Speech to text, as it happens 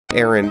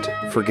errand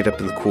for Get Up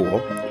in the Cool.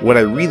 What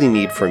I really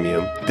need from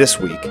you this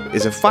week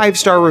is a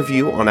 5-star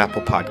review on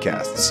Apple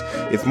Podcasts.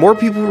 If more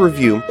people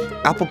review,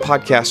 Apple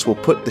Podcasts will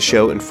put the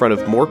show in front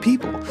of more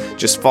people.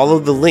 Just follow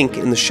the link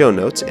in the show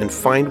notes and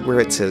find where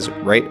it says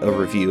write a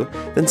review,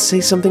 then say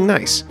something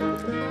nice.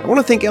 I want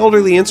to thank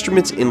Elderly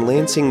Instruments in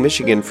Lansing,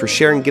 Michigan for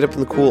sharing Get Up in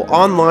the Cool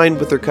online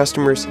with their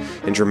customers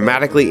and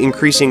dramatically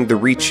increasing the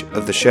reach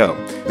of the show.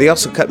 They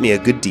also cut me a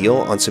good deal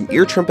on some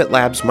Ear Trumpet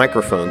Labs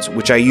microphones,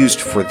 which I used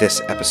for this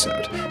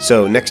episode.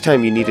 So next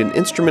time you need an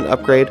instrument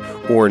upgrade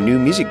or new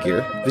music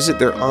gear, visit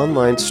their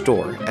online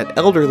store at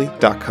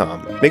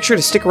elderly.com. Make sure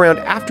to stick around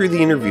after the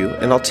interview,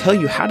 and I'll tell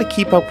you how to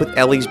keep up with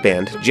Ellie's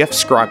band, Jeff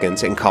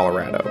Scroggins, in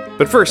Colorado.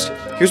 But first,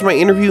 here's my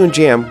interview and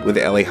jam with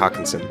Ellie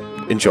Hawkinson.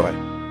 Enjoy.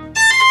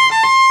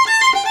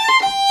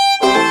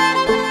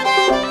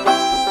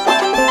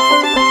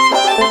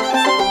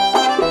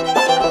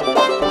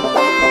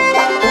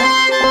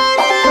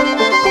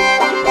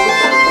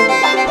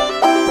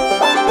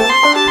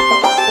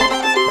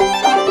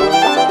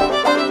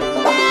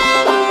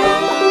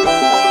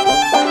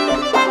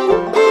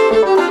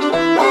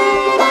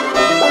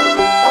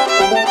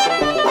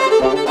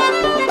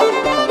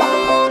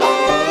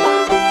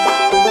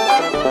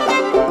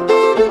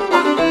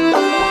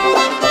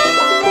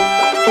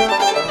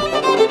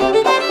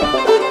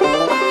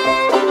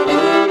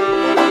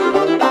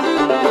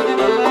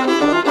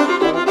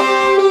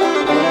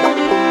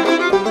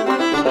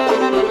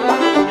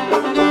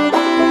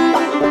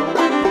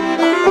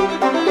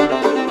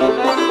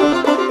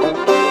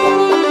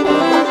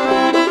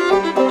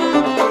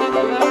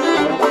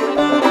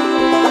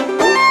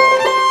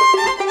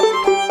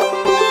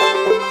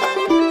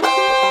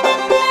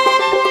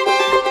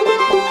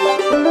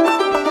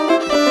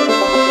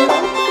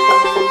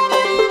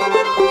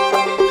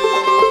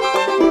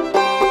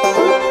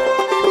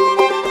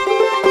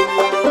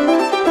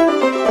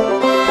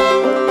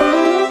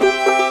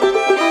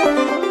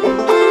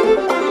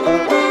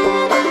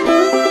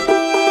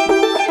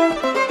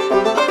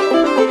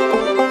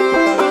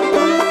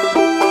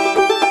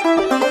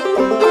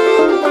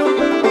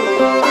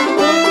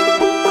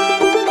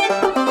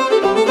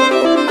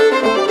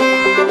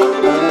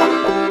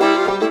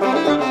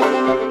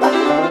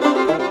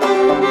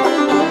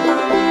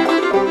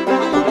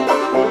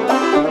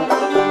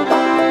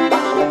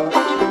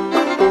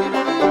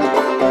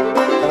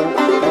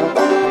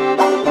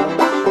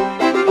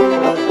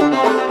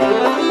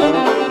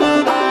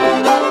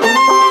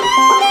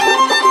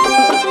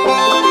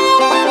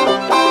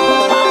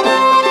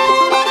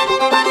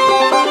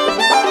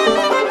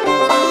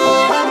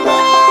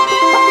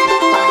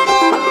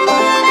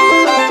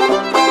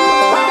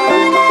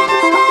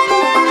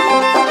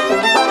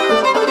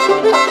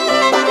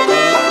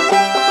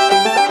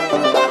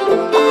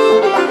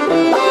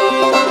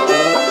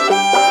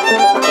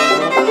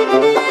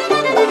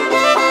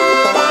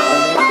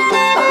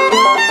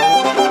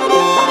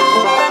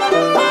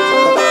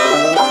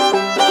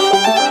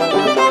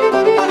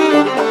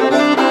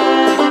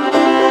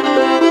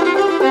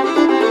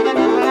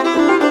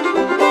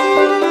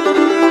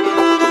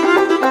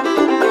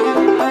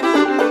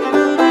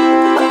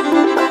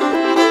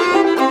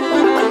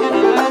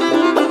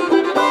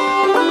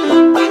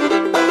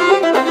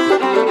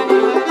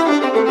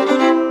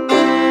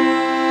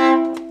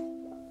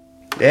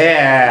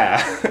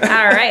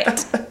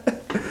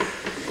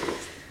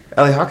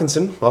 Ellie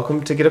Hawkinson,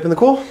 welcome to Get Up in the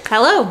Cool.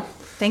 Hello.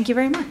 Thank you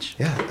very much.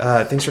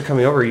 Yeah, thanks for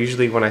coming over.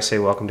 Usually when I say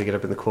welcome to Get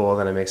Up in the Cool,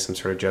 then I make some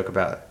sort of joke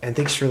about, and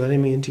thanks for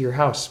letting me into your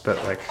house.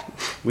 But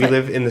we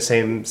live in the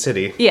same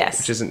city. Yes.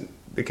 Which isn't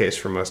the case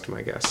for most of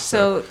my guests.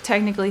 So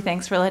technically,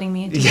 thanks for letting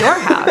me into your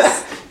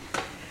house.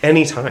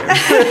 Anytime.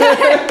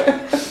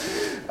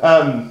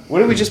 What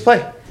did we just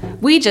play?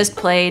 We just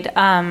played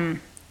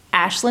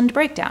Ashland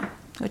Breakdown,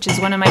 which is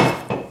one of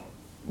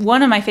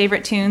my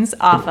favorite tunes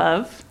off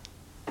of.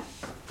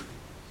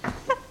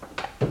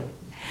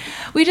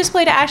 We just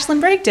played Ashland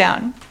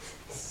Breakdown.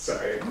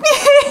 Sorry.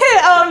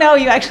 Oh no,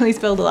 you actually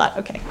spilled a lot.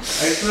 Okay. I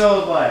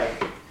spilled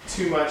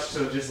too much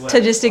to just let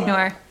to just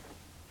ignore.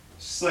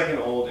 It's just like an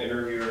old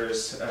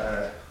interviewer's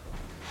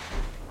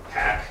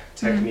hack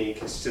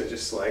technique is to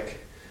just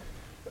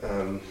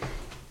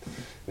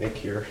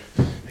make your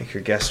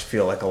guest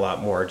feel like a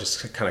lot more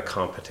just kind of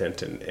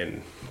competent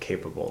and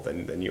capable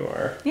than you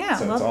are. Yeah.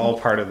 So it's all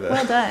part of the.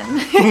 Well done.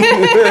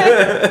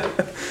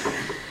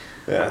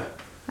 Yeah.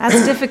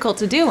 That's difficult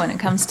to do when it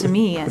comes to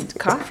me and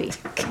coffee.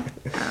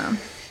 All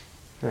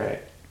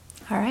right.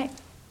 All right.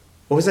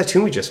 What was that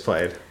tune we just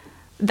played?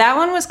 That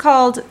one was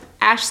called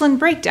Ashland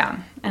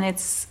Breakdown, and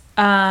it's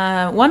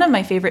one of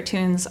my favorite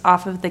tunes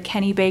off of the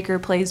Kenny Baker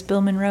Plays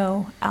Bill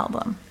Monroe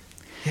album.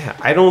 Yeah,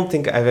 I don't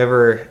think I've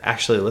ever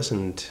actually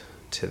listened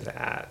to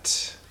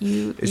that.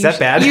 Is that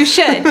bad? You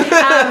should.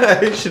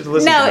 I should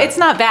listen to No, that. it's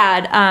not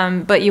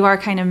bad, but you are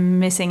kind of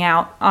missing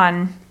out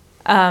on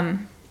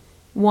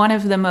one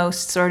of the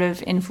most sort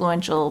of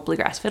influential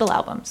bluegrass fiddle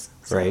albums.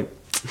 So. Right.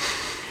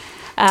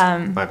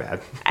 My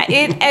bad.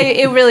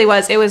 It really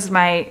was. It was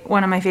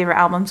one of my favorite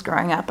albums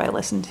growing up. I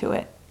listened to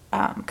it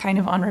kind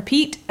of on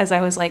repeat as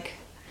I was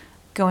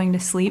going to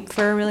sleep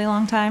for a really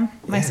long time.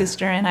 My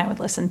sister and I would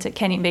listen to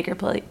Kenny Baker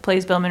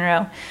Plays Bill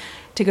Monroe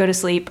to go to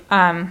sleep.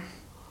 And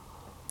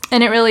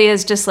it really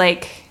is just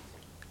like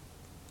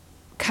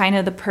kind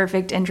of the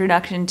perfect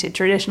introduction to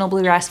traditional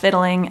bluegrass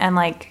fiddling and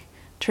like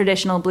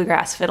traditional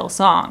bluegrass fiddle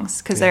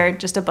songs, because they're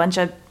just a bunch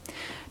of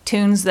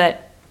tunes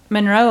that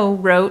Monroe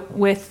wrote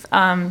with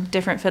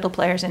different fiddle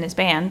players in his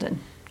band, and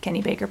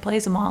Kenny Baker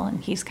plays them all,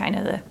 and he's kind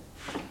of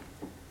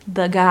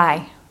the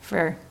guy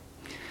for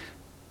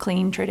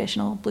clean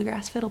traditional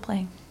bluegrass fiddle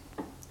playing.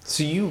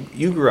 So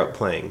you grew up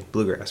playing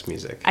bluegrass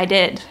music. I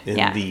did, in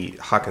the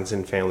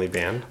Hawkinson Family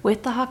Band.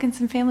 With the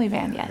Hawkinson Family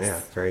Band, yes. Yeah,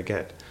 very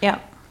good. Yeah.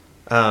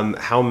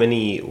 How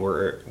many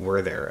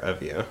were there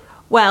of you?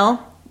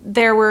 Well,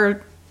 there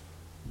were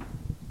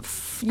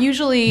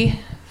usually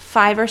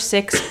 5 or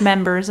 6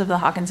 members of the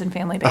Hawkinson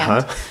Family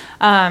Band.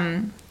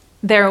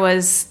 There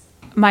was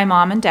my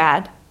mom and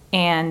dad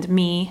and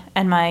me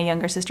and my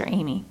younger sister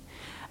Amy.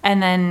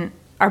 And then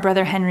our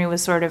brother Henry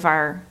was sort of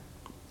our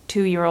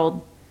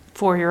 2-year-old,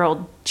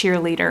 4-year-old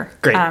cheerleader.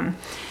 Great.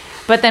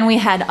 But then we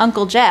had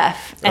Uncle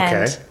Jeff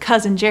and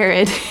Cousin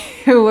Jared,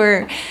 who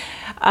were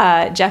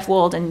Jeff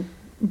Wold and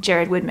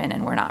Jared Woodman,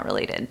 and we're not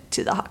related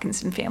to the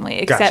Hawkinson family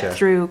except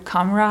through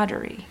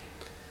camaraderie.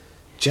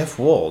 Jeff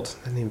Wold,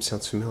 that name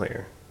sounds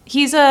familiar.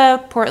 He's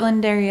a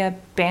Portland area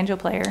banjo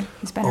player.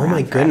 He's been around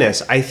my forever.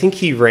 Goodness. I think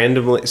he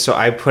randomly, so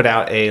I put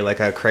out a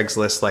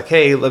Craigslist like,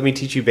 hey, let me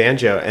teach you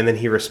banjo, and then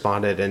he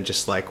responded and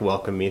just like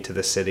welcomed me to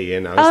the city,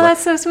 and I was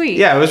that's so sweet.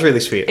 Yeah, it was really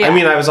sweet. Yeah. I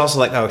mean, I was also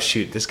like, oh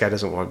shoot, this guy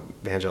doesn't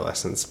want banjo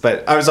lessons,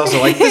 but I was also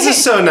like, this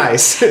is so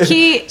nice.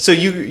 So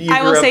you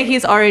I will say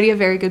he's already a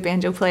very good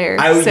banjo player.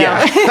 Yeah,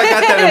 I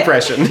got that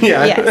impression.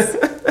 Yeah. Yes.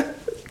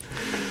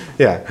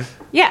 Yeah.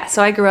 Yeah,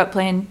 so I grew up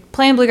playing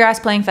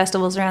bluegrass, playing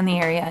festivals around the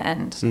area,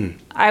 and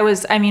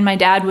my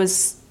dad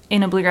was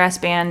in a bluegrass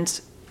band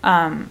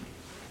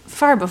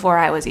far before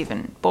I was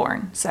even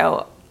born.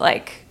 So,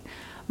 like,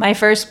 my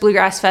first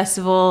bluegrass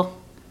festival,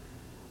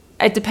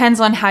 it depends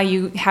on how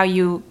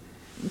you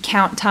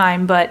count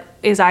time, but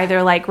is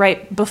either like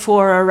right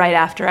before or right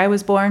after I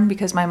was born,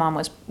 because my mom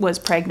was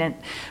pregnant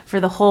for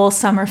the whole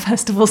summer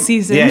festival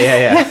season.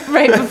 Yeah.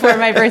 Right before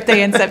my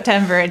birthday in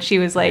September, and she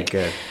was like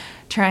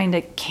trying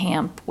to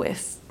camp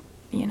with,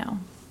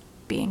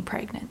 being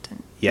pregnant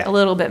and a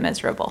little bit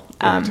miserable.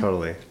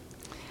 Totally.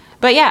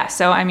 But yeah,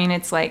 so I mean,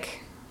 it's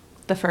like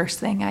the first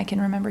thing I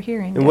can remember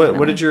hearing. And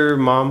what did your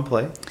mom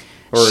play?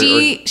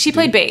 She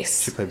played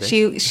bass. She played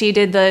bass. She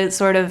did the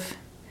sort of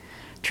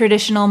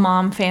traditional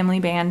mom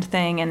family band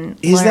thing, and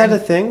is that a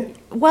thing?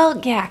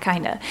 Well, yeah,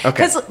 kind of. Okay.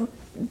 Because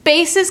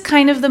bass is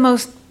kind of the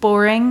most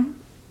boring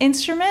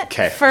instrument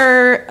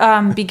for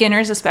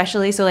beginners,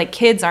 especially. So like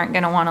kids aren't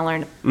going to want to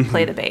learn to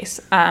play the bass.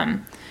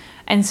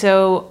 And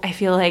so I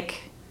feel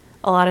like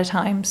a lot of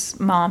times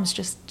moms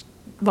just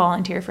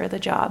volunteer for the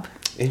job.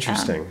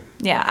 Interesting.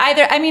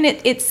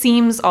 It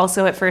seems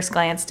also at first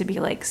glance to be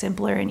like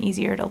simpler and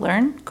easier to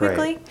learn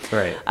quickly.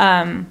 Right.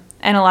 And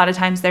a lot of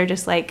times they're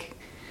just like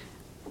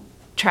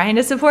trying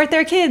to support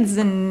their kids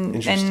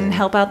and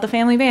help out the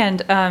family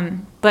band.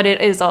 But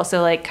it is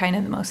also like kind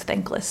of the most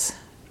thankless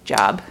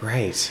job.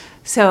 Right.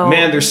 So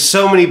man, there's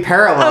so many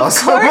parallels.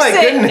 Of course,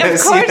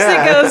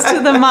 it goes to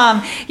the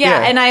mom.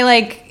 Yeah. And I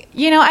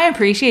I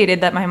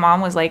appreciated that my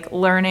mom was like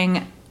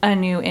learning a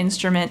new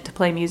instrument to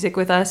play music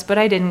with us, but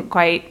I didn't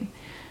quite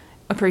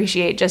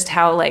appreciate just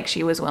how like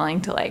she was willing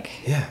to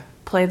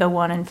play the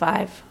 1 and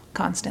 5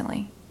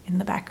 constantly in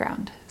the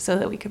background so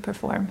that we could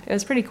perform. It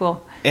was pretty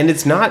cool. And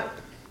it's not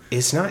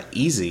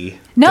easy.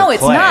 No,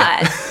 it's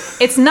not.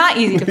 It's not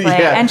easy to play.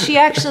 Yeah. And she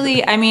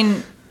actually,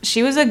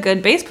 she was a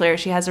good bass player.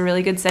 She has a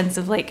really good sense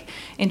of like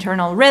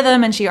internal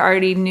rhythm, and she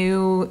already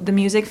knew the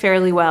music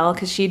fairly well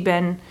because she'd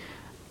been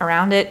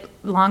around it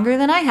longer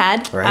than I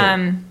had.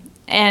 Right.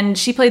 And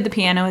she played the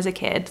piano as a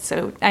kid.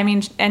 So,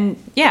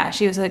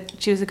 she was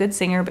a good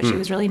singer, but she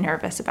was really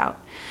nervous about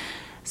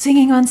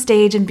singing on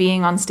stage and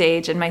being on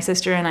stage. And my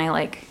sister and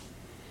I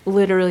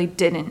literally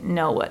didn't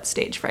know what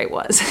stage fright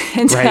was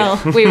until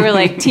we were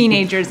like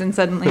teenagers and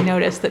suddenly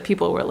noticed that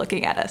people were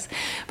looking at us.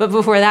 But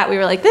before that, we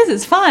were like, this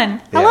is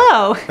fun.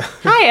 Hello.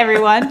 Hi,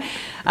 everyone.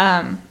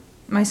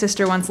 My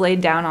sister once laid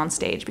down on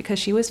stage because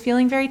she was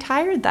feeling very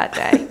tired that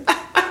day.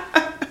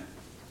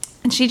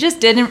 And she just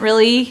didn't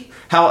really...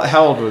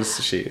 How old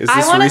was she? Is this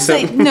I want to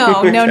say... recent?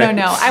 No.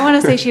 I want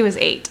to say she was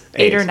 8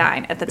 or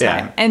 9 at the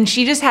time. Yeah. And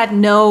she just had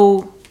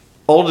no...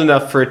 Old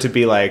enough for it to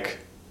be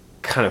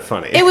kind of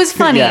funny. It was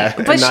funny,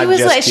 but she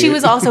was she cute.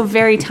 was also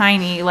very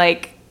tiny,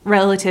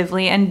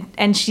 relatively,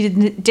 and she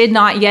did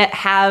not yet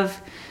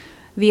have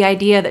the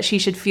idea that she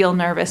should feel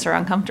nervous or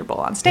uncomfortable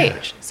on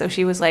stage. Yeah. So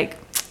she was like,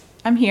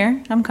 I'm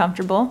here, I'm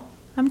comfortable,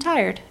 I'm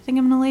tired, I think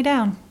I'm going to lay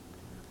down.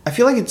 I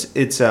feel like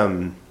it's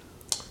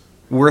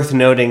worth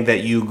noting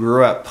that you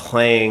grew up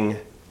playing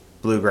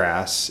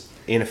bluegrass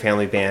in a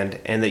family band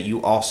and that you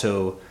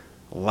also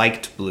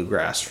liked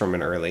bluegrass from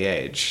an early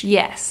age.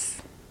 Yes,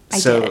 I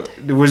did. So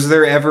was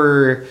there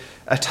ever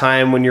a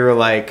time when you were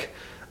like,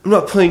 I'm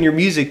not playing your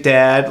music,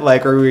 Dad.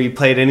 Like, or you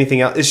played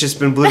anything else. It's just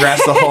been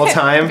bluegrass the whole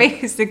time.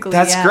 Basically,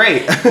 That's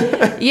great.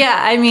 Yeah,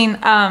 I mean,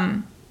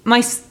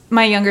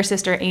 my younger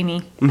sister,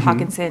 Amy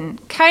Hawkinson,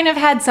 kind of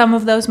had some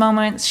of those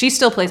moments. She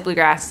still plays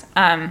bluegrass.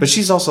 But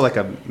she's also like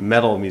a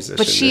metal musician.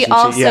 But she isn't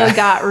also Yeah.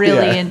 got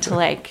really Yeah. into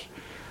like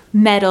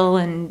metal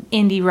and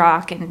indie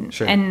rock and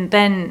Sure. and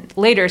then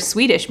later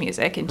Swedish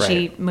music, and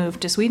she Right.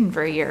 moved to Sweden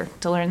for a year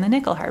to learn the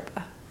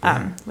nyckelharpa,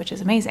 which is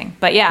amazing.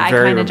 But yeah,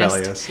 Very I kind of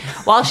rebellious.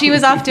 just while she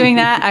was off doing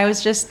that, I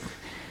was just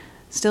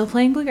still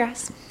playing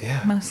bluegrass. Yeah.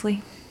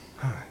 Mostly.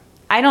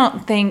 I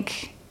don't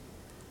think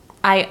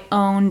I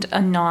owned a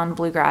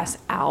non-bluegrass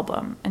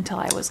album until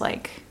I was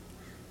like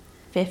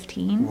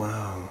 15.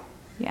 Wow.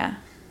 Yeah.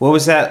 What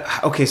was that?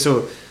 Okay,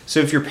 so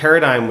if your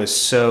paradigm was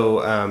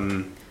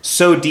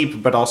so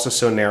deep but also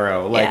so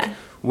narrow, like Yeah.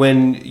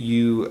 when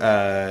you,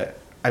 I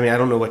mean, I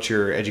don't know what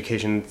your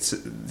education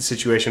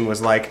situation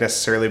was like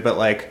necessarily, but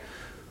like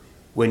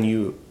when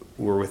you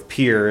were with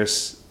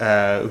peers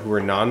who were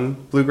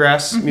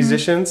non-bluegrass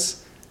musicians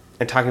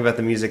and talking about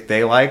the music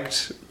they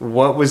liked,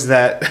 what was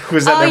that?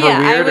 Was that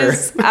never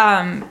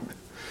weird?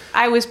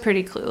 I was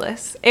pretty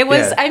clueless. It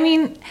was, Yeah. I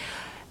mean,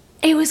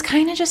 it was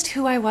kind of just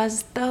who I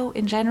was, though,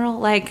 in general.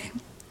 Like,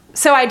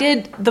 so I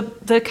did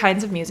the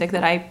kinds of music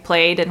that I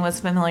played and was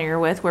familiar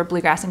with were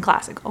bluegrass and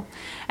classical.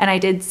 And I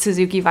did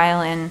Suzuki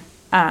violin,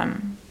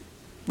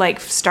 like,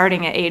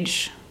 starting at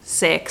age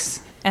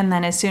 6. And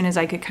then as soon as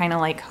I could kind of,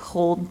 like,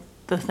 hold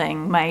the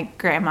thing, my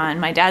grandma and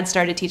my dad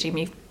started teaching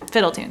me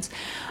fiddle tunes.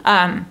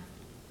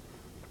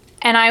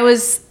 And I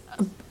was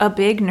a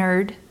big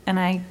nerd. And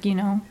I,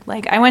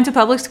 like, I went to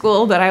public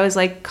school, but I was,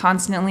 like,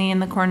 constantly in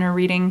the corner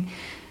reading,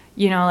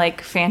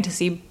 like,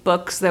 fantasy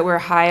books that were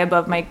high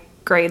above my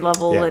grade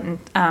level. Yeah.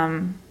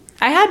 And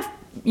I had,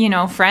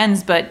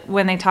 friends, but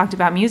when they talked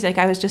about music,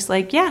 I was just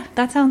like, yeah,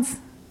 that sounds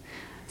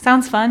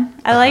fun.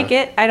 I like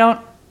it. I don't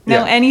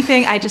know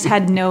anything. I just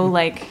had no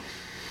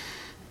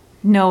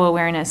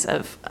awareness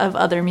of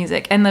other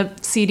music. And the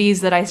CDs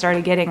that I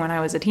started getting when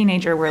I was a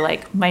teenager were,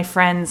 like, my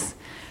friends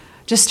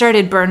just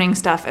started burning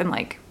stuff and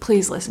like,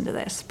 please listen to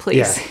this,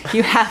 please. Yeah.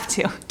 You have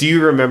to. Do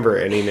you remember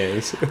any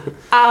names?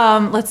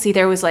 Let's see,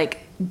 there was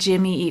like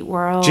Jimmy Eat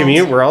World. Jimmy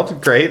Eat World,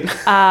 great.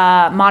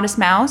 Modest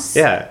Mouse.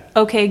 Yeah.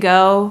 OK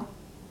Go.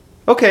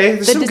 Okay,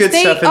 there's some good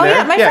stuff in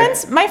there. Yeah,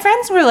 my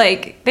friends were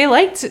like, they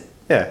liked,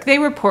 they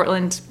were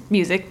Portland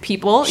music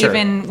people, Sure.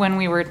 even when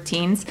we were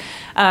teens.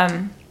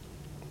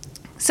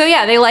 So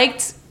yeah, they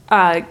liked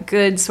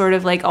good sort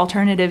of like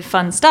alternative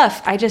fun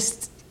stuff.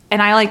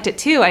 And I liked it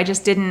too. I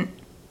didn't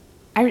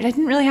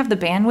really have the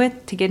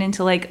bandwidth to get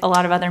into like a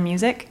lot of other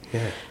music.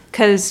 Yeah.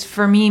 Because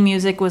for me,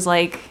 music was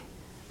like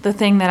the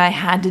thing that I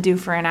had to do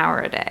for an hour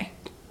a day.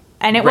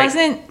 And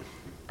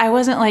I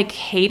wasn't like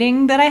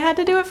hating that I had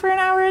to do it for an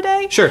hour a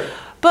day. Sure.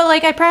 But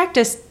like I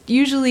practiced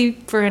usually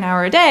for an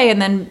hour a day.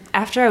 And then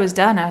after I was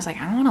done, I was like,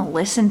 I don't want to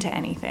listen to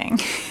anything.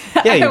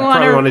 Yeah, you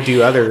probably want to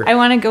do other... I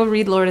want to go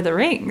read Lord of the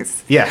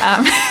Rings.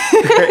 Yeah.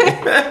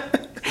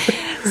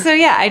 So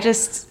yeah,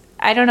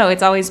 I don't know.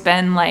 It's always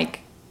been like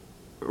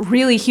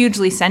really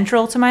hugely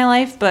central to my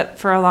life, but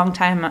for a long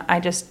time I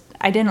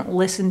didn't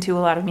listen to a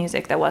lot of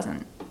music that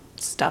wasn't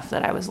stuff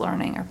that I was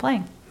learning or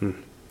playing.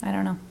 I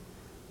don't know.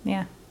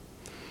 Yeah.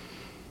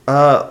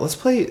 Let's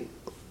play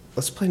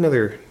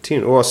another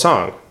tune. Well, a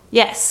song.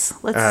 Yes.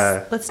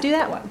 Let's do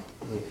that one.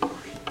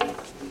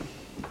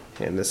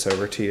 Hand this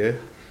over to you.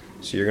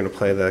 So you're going to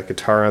play the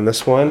guitar on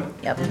this one.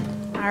 Yep.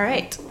 All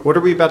right. What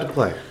are we about to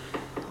play?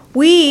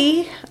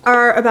 We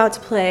are about to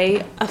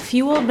play A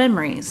Few Old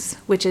Memories,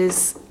 which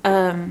is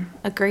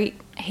a great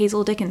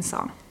Hazel Dickens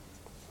song.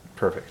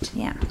 Perfect.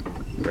 Yeah.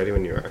 Ready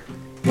when you are.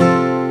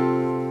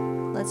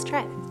 Let's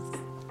try this.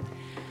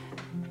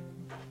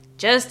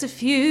 Just a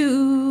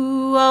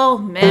few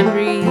old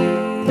memories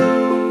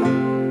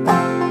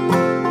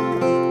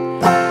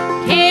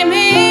came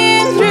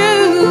in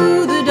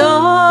through the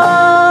door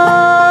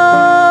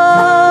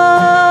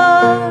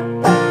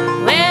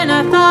when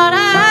I thought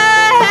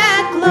I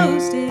had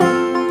closed it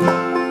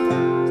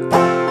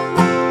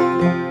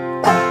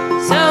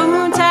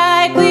so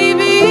tightly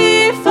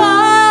before.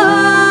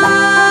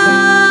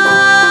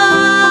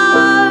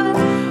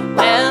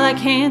 Well, I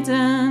can't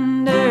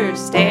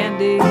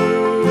understand it.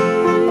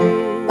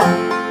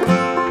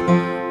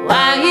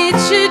 Why it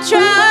should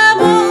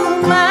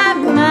trouble my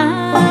mind,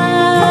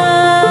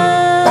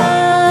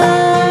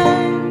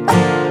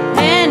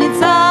 and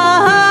it's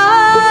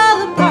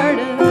all a part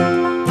of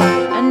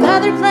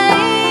another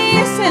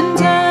place and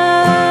time.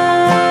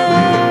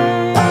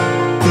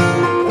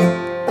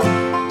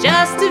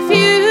 Just a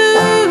few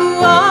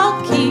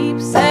old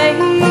keepsakes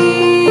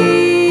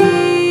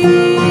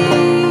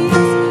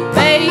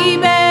way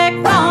back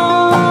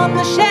on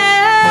the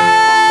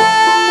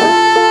shelf.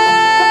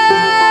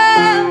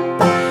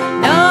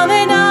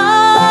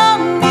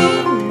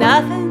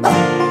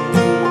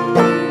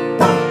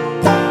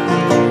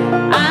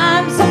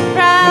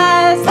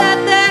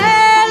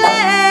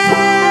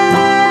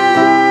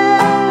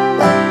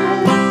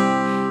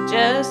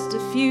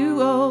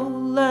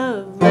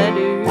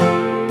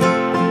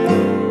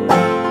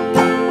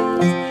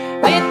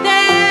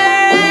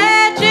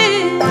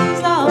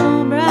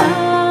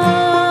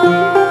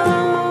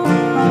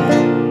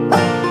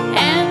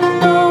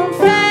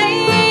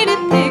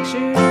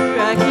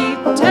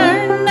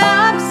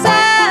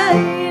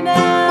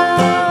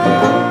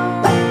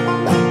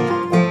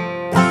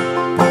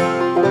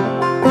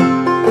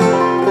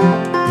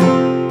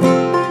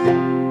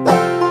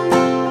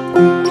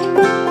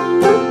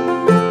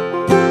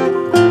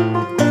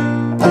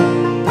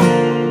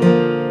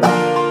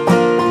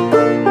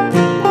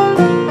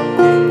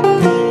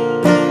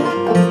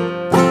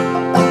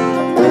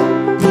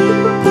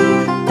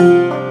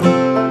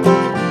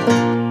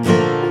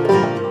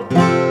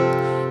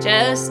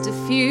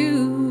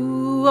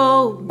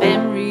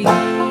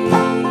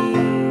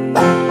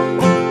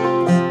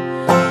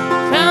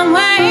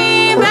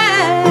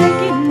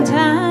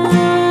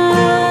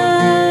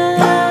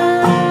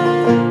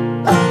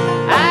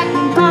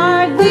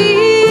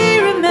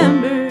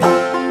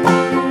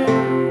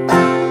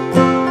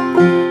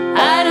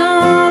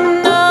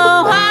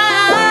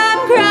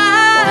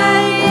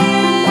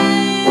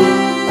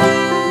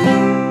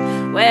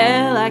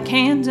 I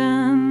can't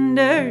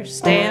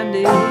understand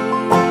it.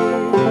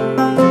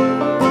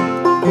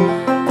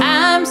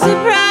 I'm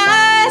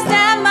surprised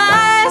at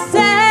myself.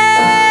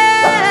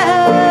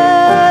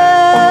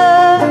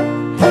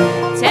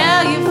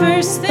 Tell you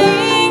first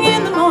thing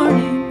in the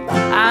morning,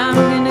 I'm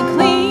gonna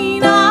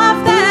clean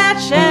off that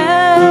shelf.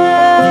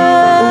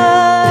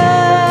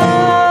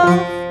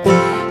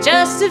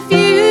 Just a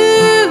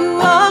few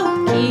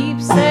old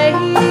keepsakes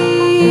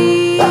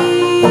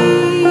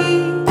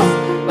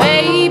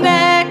way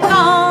back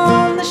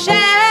on the shelf.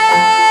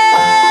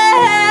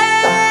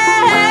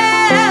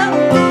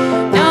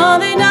 No,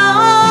 they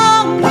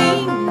don't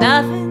mean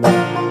nothing.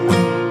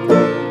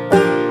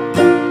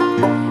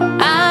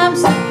 I'm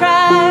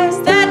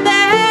surprised that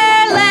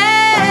they're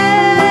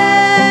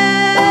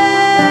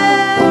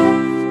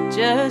left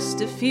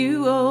just a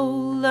few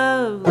old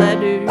love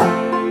letters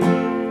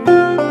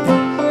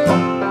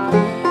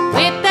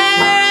with their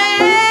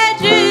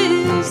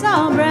edges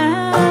all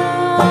brown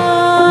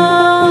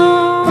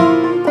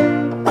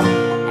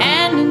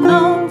and an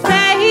old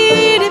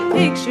faded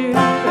picture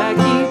I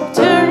keep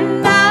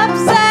turned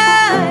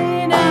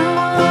upside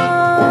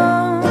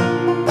down.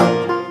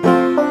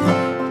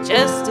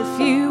 Just a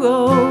few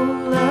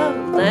old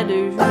love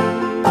letters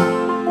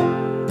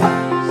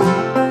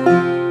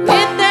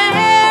with their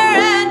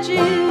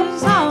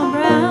edges all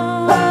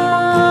brown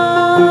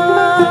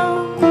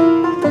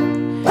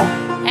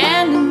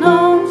and an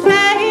old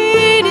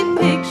faded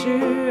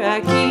picture I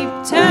keep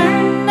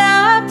turned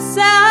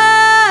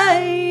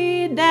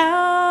upside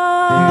down.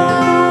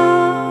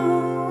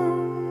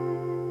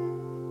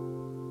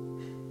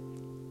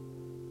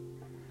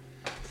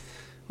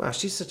 Wow,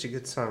 she's such a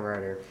good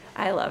songwriter.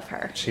 I love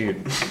her.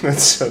 Shoot,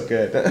 that's so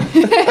good.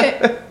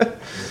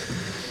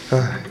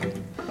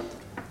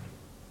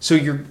 So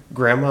your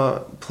grandma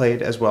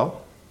played as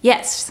well?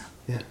 Yes.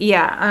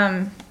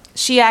 Yeah.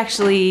 She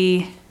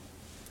actually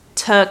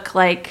took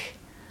like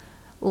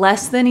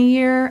less than a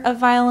year of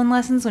violin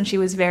lessons when she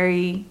was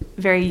very,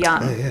 very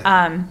young. Oh,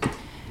 yeah.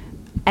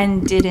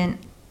 And didn't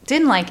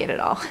like it at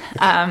all.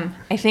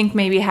 I think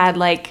maybe had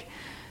like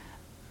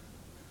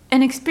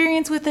an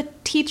experience with a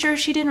teacher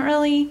she didn't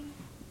really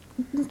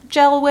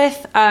gel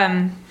with.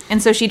 And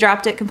so she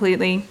dropped it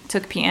completely,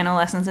 took piano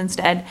lessons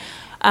instead.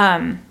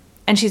 And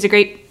she's a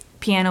great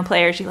piano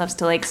player. She loves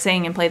to like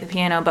sing and play the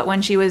piano. But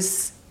when she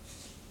was,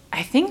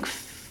 I think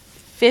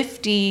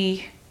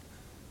 50,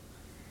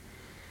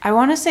 I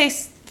want to say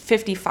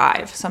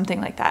 55, something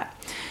like that,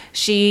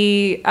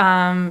 she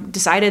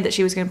decided that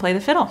she was going to play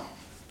the fiddle.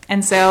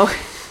 And so,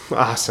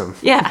 Awesome.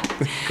 yeah,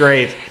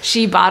 Great.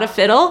 she bought a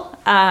fiddle,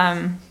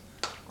 and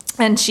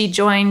she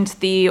joined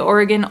the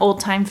Oregon Old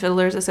Time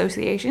Fiddlers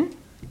Association,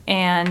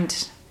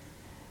 and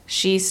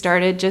she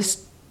started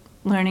just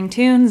learning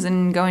tunes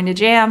and going to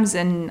jams.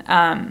 And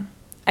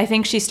I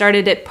think she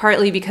started it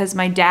partly because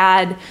my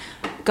dad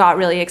got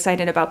really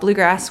excited about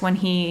bluegrass when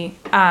he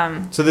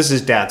So this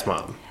is Dad's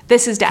mom.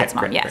 this is Dad's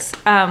Okay, mom, great, yes.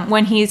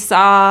 When he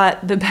saw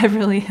the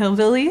Beverly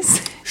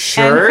Hillbillies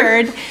Sure.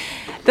 and heard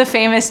the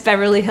famous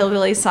Beverly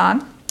Hillbillies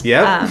song,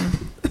 Yep.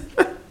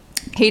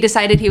 he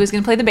decided he was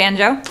going to play the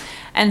banjo.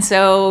 And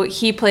so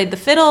he played the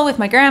fiddle with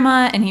my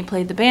grandma, and he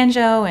played the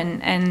banjo,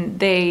 and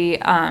they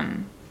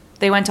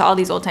went to all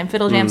these old time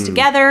fiddle jams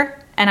together.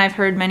 And I've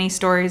heard many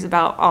stories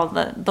about all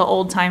the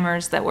old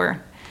timers that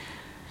were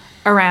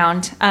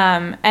around.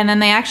 And then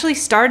they actually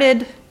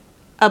started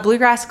a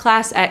bluegrass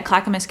class at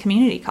Clackamas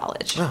Community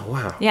College. Oh,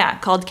 wow. Yeah,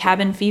 called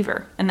Cabin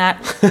Fever. And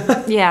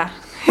that, yeah.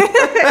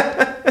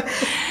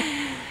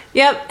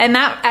 Yep, and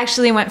that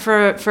actually went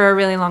for a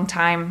really long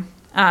time.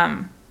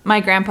 My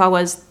grandpa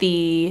was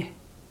the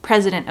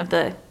president of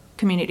the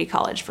community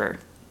college for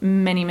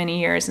many, many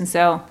years. And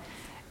so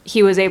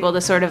he was able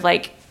to sort of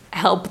like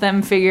help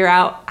them figure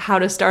out how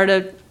to start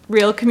a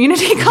real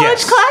community college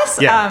Yes.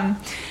 class. Yeah.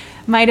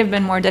 Might have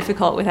been more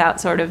difficult without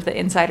sort of the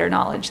insider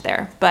knowledge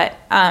there. But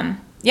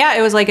yeah,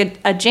 it was like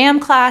a jam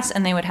class,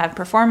 and they would have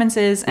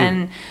performances.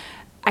 And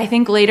I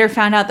think later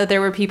found out that there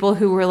were people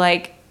who were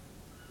like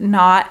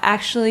not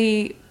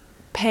actually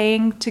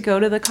paying to go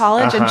to the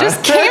college and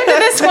just came to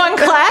this one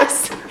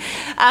class.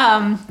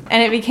 And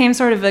it became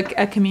sort of a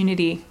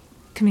community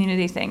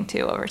thing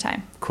too over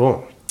time.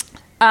 Cool.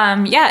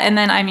 Yeah, and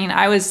then I mean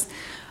I was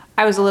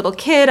a little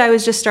kid. I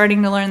was just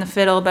starting to learn the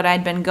fiddle, but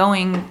I'd been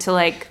going to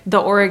like the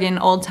Oregon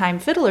Old Time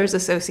Fiddlers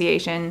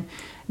Association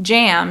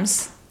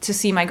jams to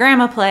see my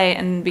grandma play,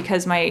 and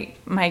because my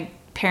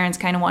parents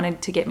kind of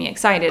wanted to get me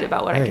excited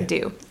about what I could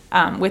do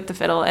with the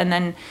fiddle. And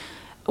then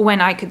when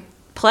I could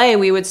play,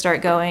 we would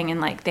start going, and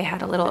like they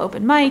had a little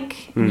open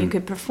mic, and you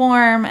could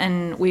perform,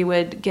 and we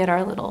would get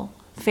our little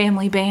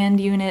family band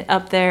unit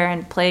up there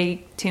and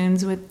play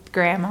tunes with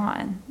grandma.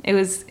 And it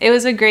was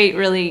a great,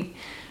 really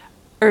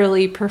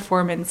early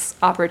performance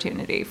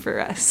opportunity for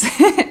us.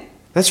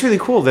 That's really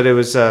cool that it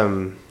was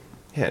an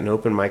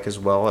open mic as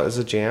well as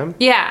a jam.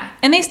 Yeah,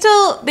 and they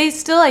still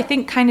I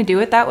think kind of do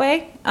it that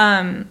way.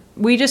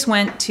 We just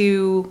went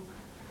to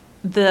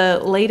the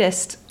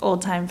latest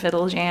Old Time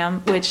Fiddle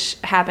Jam, which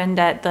happened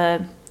at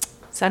the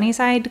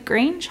Sunnyside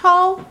Grange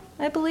Hall,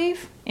 I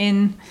believe,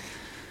 in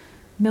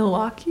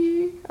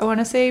Milwaukee. I want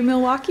to say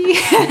Milwaukee.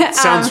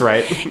 Sounds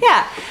right.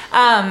 Yeah.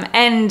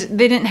 And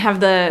they didn't have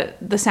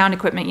the sound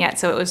equipment yet,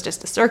 so it was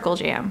just a circle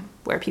jam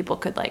where people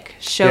could like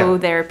show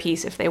their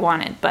piece if they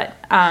wanted. But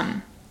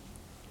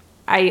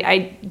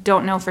I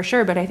don't know for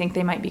sure, but I think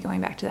they might be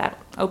going back to that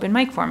open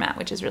mic format,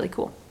 which is really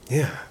cool.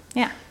 Yeah.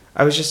 Yeah.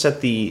 I was just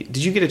at did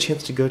you get a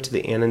chance to go to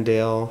the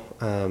Annandale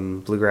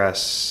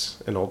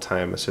Bluegrass and Old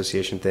Time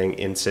Association thing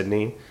in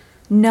Sydney?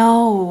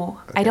 No,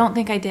 Okay. I don't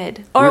think I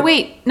did. Or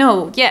wait,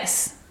 no,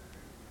 yes.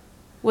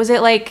 Was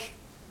it like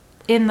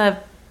in the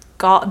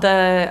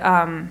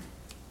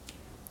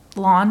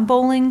lawn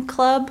bowling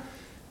club?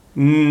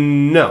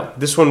 No,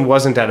 this one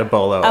wasn't at a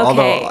bolo. Okay,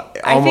 Although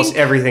I almost think-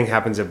 everything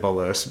happens at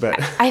bolos, but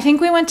I think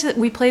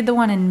we played the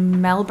one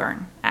in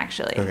Melbourne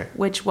actually, Okay.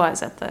 which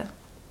was at the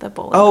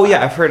bowling. oh club.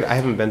 yeah, I've heard. I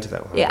haven't been to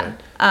that one. Yeah.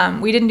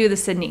 yet. We didn't do the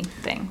Sydney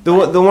thing.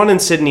 The one in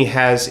Sydney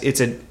has it's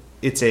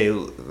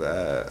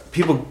a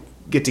people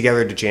get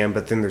together to jam,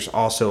 but then there's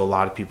also a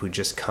lot of people who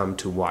just come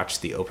to watch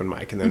the open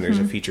mic, and then there's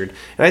a featured.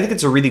 And I think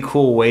it's a really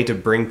cool way to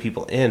bring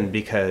people in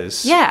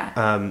because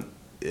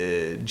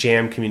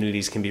jam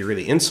communities can be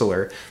really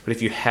insular, but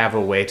if you have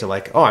a way to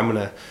like, oh, I'm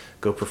gonna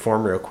go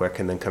perform real quick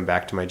and then come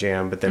back to my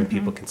jam, but then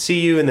people can see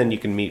you, and then you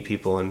can meet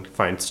people and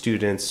find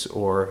students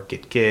or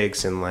get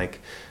gigs, and like,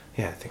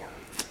 yeah, I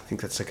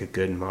think that's like a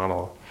good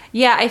model.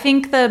 Yeah, I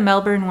think the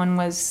Melbourne one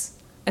was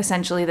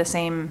essentially the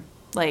same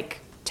like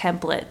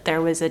template.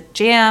 There was a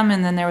jam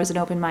and then there was an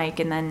open mic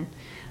and then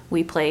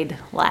we played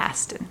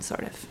last and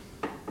sort of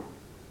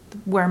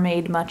were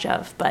made much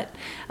of. But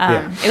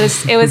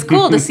it was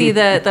cool to see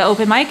the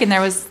open mic, and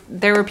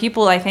there were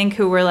people I think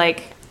who were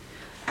like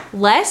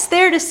less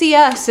there to see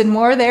us and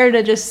more there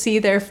to just see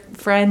their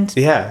friend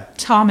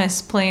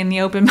Thomas playing the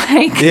open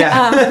mic,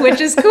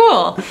 which is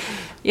cool.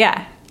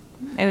 Yeah,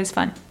 it was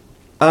fun.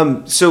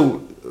 So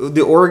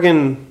the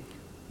Oregon,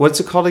 what's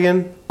it called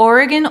again?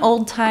 Oregon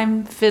Old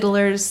Time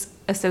Fiddlers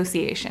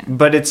Association.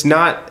 But it's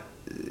not.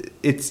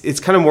 It's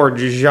kind of more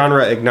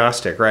genre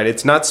agnostic, right?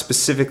 It's not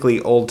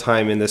specifically old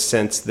time in the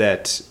sense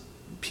that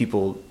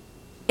people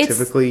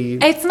typically.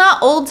 It's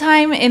not old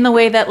time in the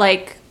way that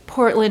like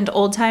Portland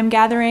Old Time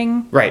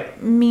Gathering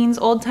means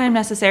old time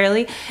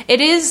necessarily.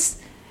 It is.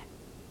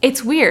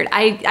 It's weird.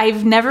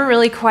 I've never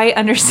really quite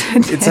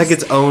understood this. It's like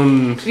its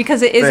own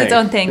because it is its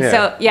own thing. Yeah.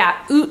 So yeah,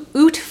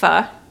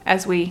 UTFA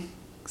as we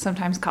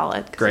sometimes call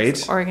it.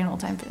 Great. Oregon Old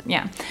Time.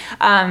 Yeah.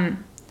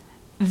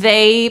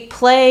 They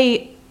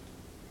play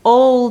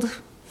old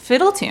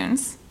fiddle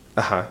tunes.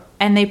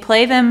 And they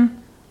play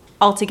them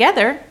all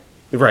together.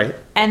 Right.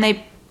 And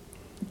they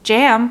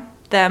jam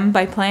them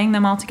by playing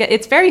them all together.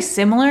 It's very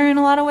similar in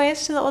a lot of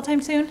ways to the old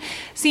time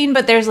scene,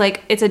 but there's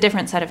like it's a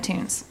different set of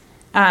tunes.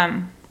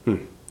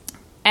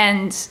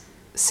 And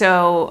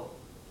so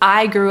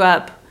I grew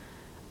up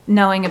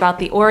knowing about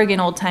the Oregon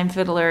Old Time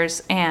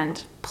Fiddlers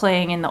and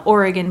playing in the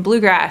Oregon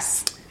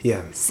Bluegrass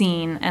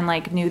scene and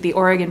like knew the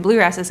Oregon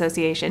Bluegrass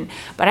Association,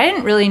 but I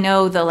didn't really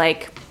know the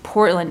like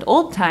Portland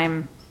Old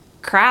Time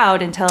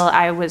crowd until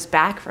I was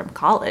back from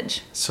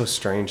college. So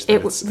strange that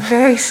it was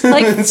very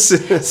like so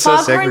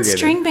Foghorn segregated.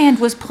 String Band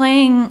was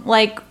playing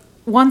like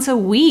once a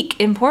week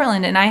in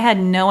Portland, and I had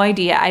no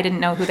idea. I didn't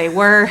know who they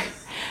were.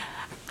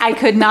 I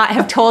could not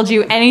have told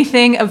you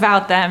anything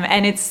about them,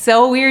 and it's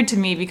so weird to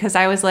me because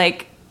I was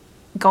like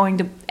going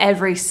to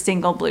every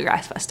single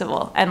bluegrass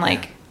festival and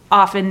like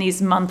often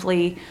these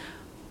monthly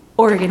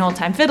Oregon Old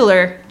Time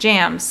Fiddler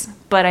jams,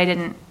 but I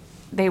didn't.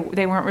 They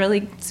weren't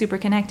really super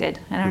connected.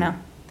 I don't know.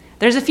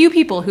 There's a few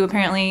people who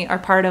apparently are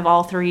part of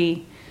all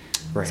three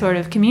sort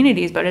of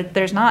communities, but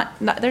there's not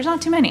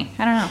too many.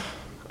 I don't know.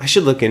 I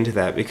should look into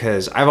that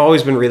because I've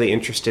always been really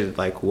interested in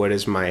like what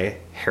is my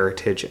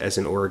heritage as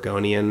an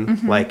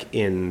Oregonian like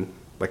in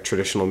like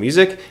traditional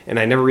music, and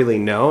I never really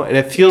know, and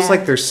it feels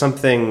like there's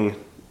something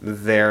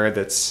there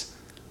that's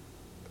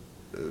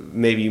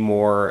maybe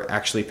more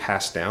actually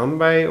passed down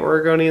by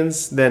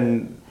Oregonians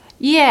than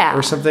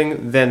or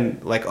something than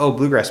like, oh,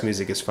 bluegrass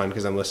music is fun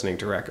because I'm listening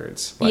to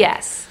records. Like,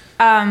 yes.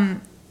 I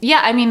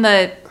mean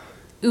the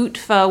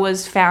UTFA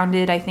was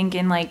founded I think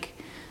in like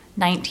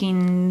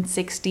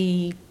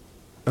 1960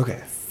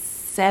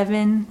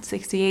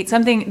 68,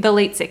 something, the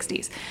late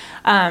 60s.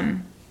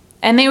 And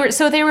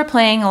they were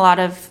playing a lot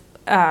of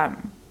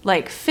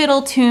like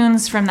fiddle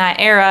tunes from that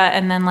era,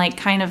 and then like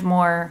kind of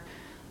more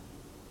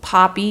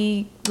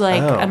poppy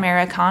like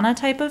Americana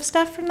type of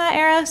stuff from that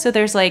era. So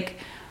there's like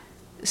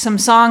some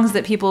songs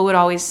that people would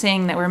always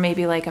sing that were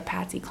maybe like a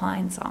Patsy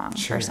Cline song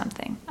or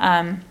something.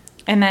 And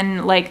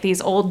then like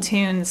these old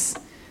tunes,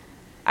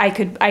 I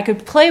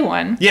could play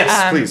one.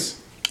 Yes,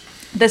 please.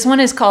 This one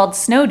is called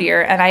Snow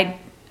Deer, and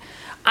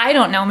I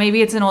don't know,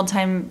 maybe it's an old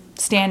time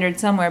standard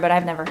somewhere, but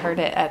I've never heard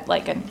it at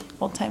like an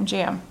old time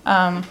jam.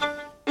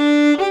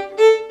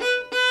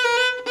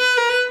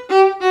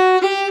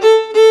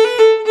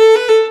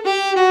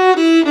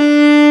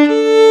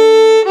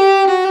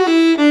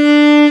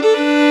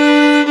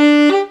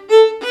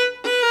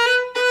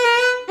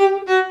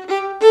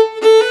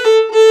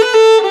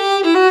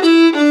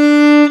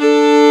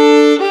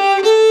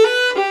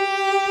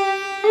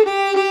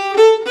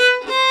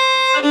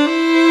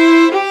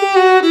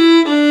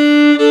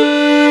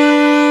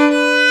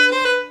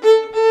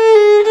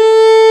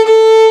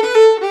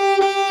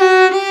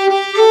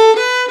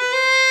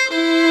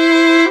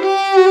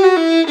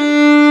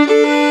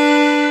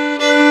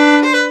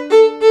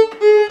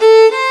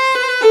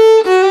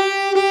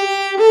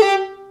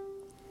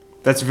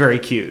 That's very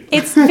cute.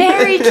 It's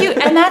very cute.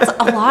 And that's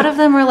a lot of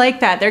them are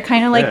like that. They're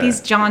kind of like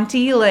these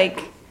jaunty,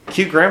 like...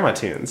 Cute grandma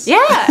tunes. Yeah.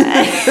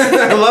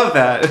 I love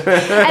that.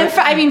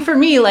 And for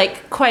me,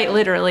 like, quite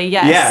literally,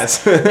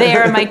 yes. They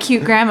are my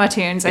cute grandma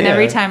tunes. And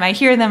every time I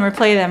hear them or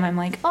play them, I'm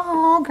like,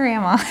 oh,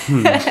 grandma.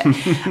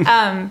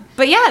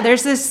 But yeah,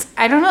 there's this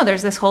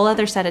whole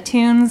other set of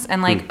tunes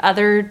and like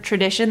other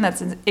tradition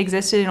that's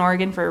existed in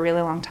Oregon for a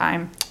really long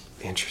time.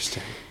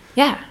 Interesting.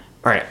 Yeah.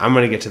 All right, I'm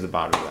going to get to the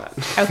bottom of that.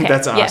 Okay.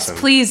 That's awesome. Yes,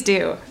 please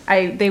do.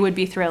 They would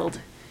be thrilled.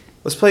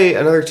 Let's play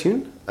another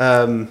tune.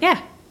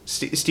 Yeah.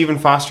 Stephen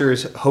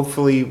Foster's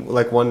hopefully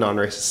like one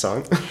non-racist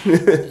song.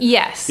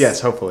 Yes.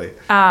 Yes, hopefully.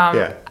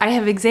 Yeah. I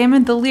have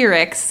examined the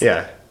lyrics.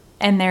 Yeah.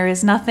 And there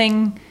is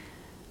nothing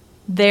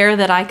there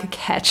that I could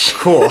catch.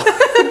 Cool.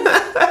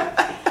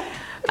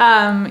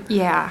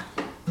 Yeah.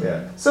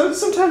 Yeah. So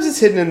sometimes it's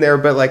hidden in there,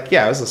 but like,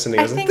 I was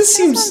listening. I was like, this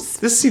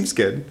seems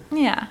good.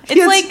 Yeah.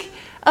 It's like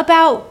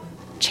about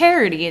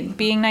charity and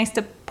being nice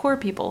to poor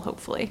people,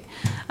 hopefully.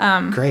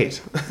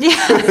 Great.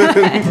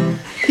 Yeah.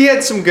 He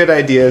had some good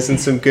ideas and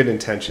some good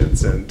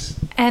intentions, and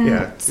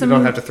you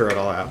don't have to throw it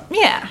all out.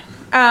 Yeah.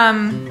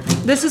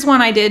 This is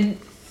one I did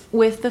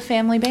with the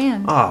family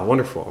band. Ah,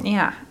 wonderful.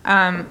 Yeah.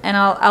 And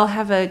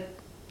I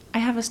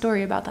have a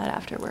story about that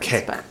afterwards.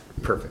 Okay. But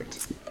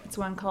Perfect. it's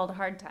one called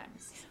Hard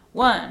Times.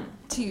 1,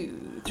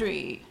 2,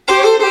 3.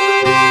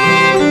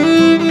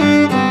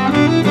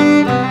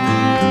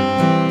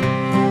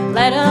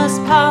 Let us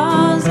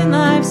pause in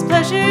life's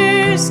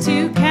pleasures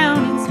to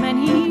count its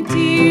many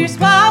tears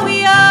while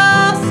we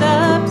all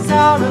sup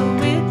sorrow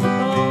with the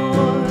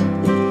Lord.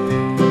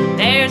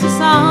 There's a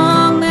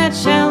song that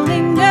shall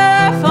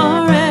linger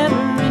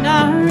forever in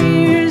our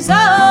ears. Oh,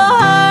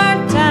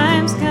 hard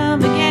times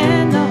come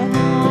again no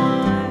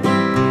more.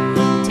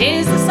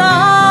 'Tis the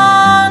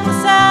song, the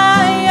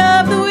sigh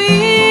of the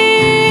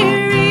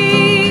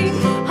weary.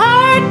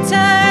 Hard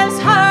times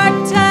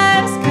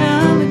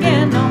come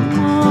again no more.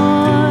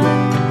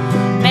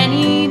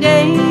 Many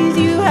days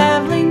you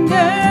have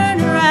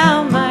lingered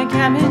around my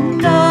cabin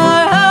door.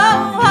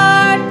 Oh,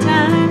 hard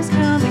times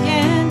come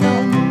again no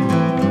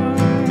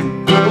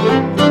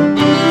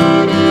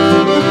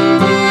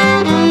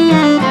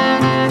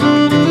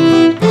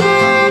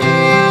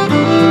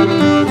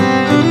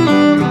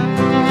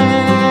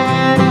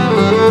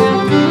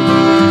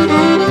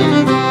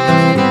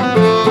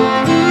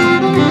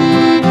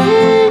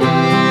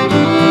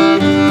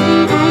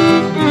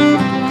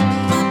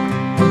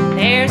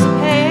There's a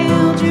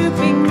pale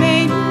drooping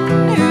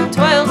maiden who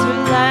toils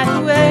her life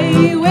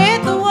away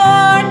with a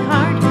worn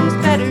heart whose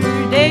better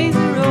days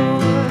are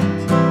o'er.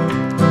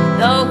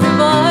 Though her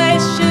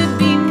voice should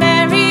be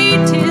merry,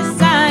 'tis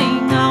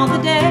sighing all the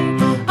day.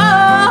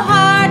 Oh,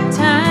 hard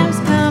times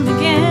come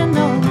again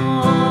no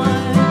more.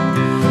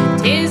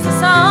 'Tis the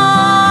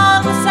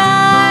song, the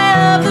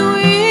sigh of the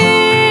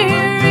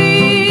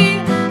weary.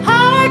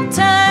 Hard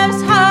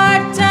times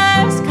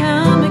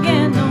come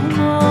again no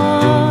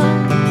more.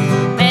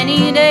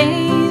 Many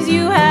days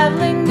you have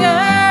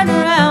lingered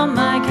around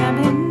my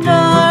cabin door.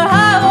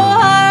 Oh,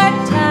 hard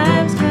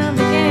times come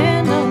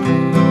again no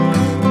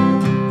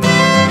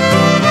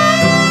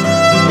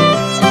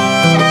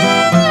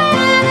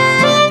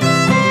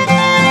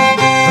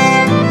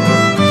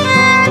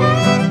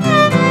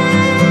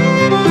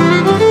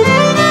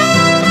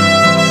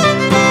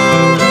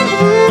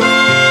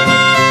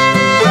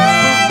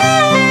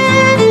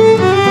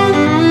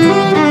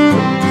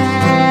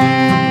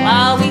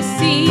While we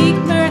seek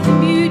mirth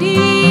and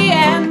beauty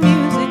and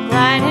music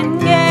light and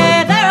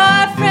gay, there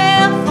are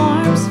frail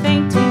forms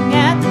fainting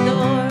at the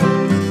door.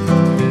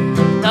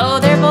 Though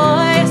their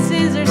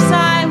voices are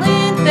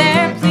silent,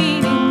 their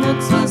pleading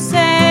looks will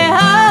say,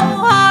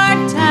 oh,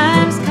 hard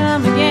times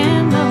come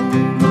again no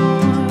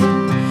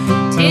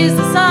more. 'Tis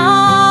the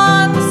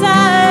song, the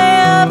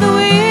sigh of the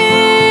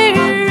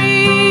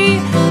weary.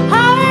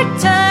 Hard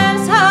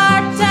times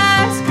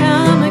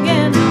come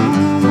again no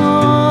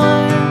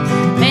more.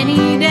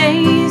 Many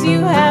days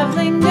you have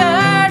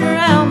lingered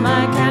around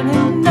my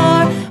cabin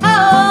door.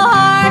 Oh,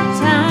 hard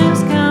times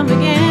come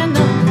again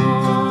no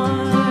more.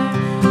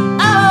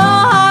 Oh,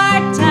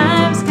 hard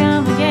times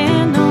come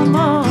again no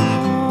more.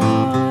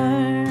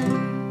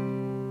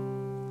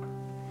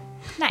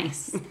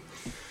 Nice.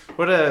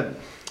 What a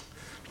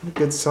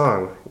good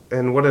song,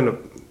 and what a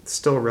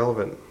still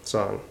relevant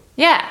song.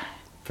 Yeah.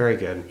 Very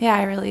good. Yeah,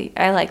 I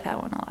like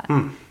that one a lot.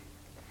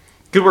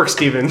 Good work,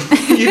 Stephen.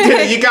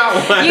 You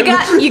got one. You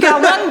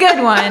got one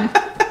good one.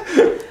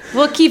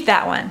 We'll keep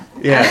that one.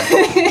 Yeah.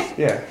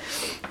 Yeah.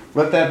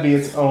 Let that be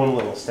its own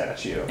little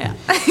statue. Yeah.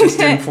 Just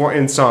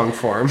in song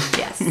form.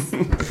 Yes.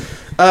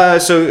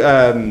 So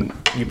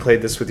you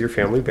played this with your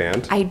family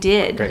band. I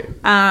did. Great.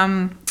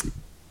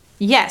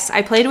 Yes,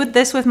 I played with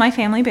this with my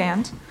family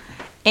band.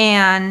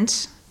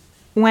 And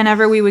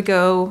whenever we would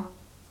go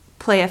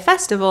play a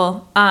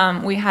festival,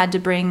 we had to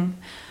bring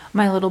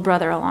my little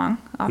brother along.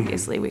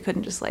 Obviously, we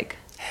couldn't just like...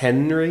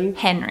 Henry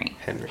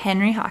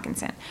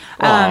Hawkinson.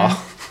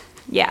 Aw.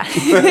 Yeah.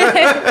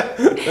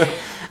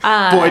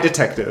 Boy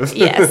detective.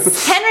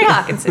 Yes, Henry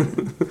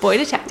Hawkinson, boy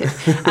detective.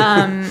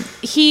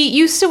 He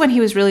used to, when he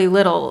was really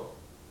little,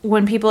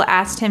 when people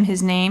asked him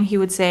his name, he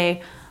would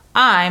say,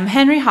 "I'm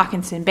Henry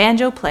Hawkinson,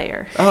 banjo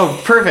player." Oh,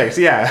 perfect.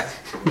 Yeah.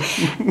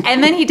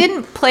 And then he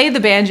didn't play the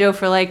banjo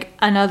for like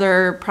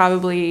another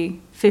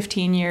probably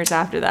 15 years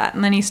after that.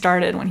 And then he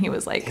started when he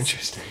was like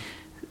Interesting.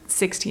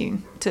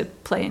 16 to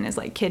play in his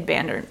like kid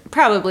band, or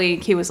probably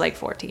he was like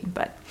 14,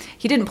 but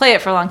he didn't play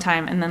it for a long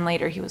time. And then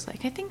later he was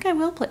like, I think I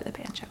will play the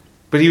banjo.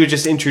 But he would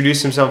just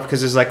introduce himself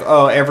because it's like,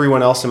 oh,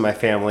 everyone else in my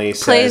family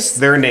says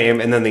their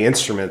name and then the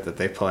instrument that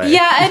they play.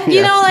 Yeah, and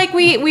you know, like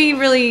we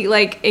really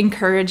like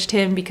encouraged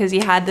him because he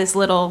had this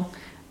little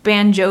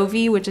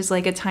banjovi, which is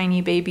like a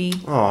tiny baby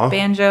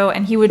banjo,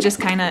 and he would just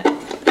kind of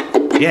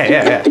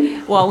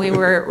while we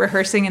were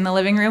rehearsing in the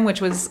living room,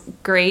 which was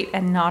great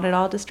and not at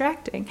all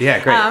distracting. Yeah,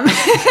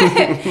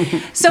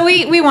 great. So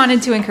we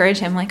wanted to encourage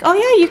him, like, oh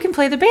yeah, you can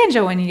play the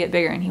banjo when you get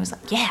bigger, and he was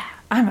like, yeah,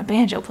 I'm a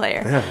banjo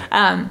player.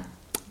 Yeah.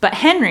 But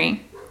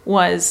Henry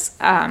was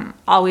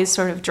always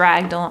sort of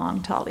dragged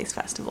along to all these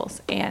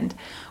festivals. And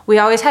we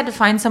always had to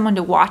find someone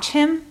to watch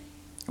him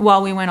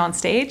while we went on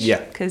stage.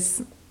 Yeah.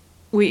 Because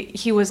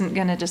he wasn't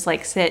going to just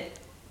like sit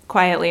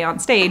quietly on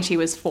stage. He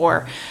was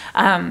 4.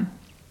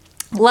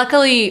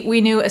 Luckily,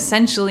 we knew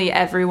essentially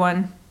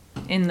everyone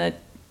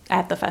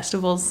at the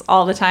festivals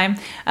all the time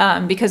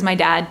because my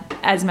dad,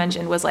 as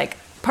mentioned, was like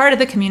part of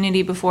the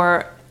community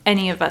before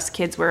any of us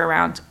kids were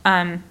around.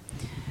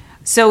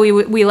 So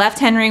we left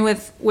Henry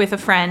with a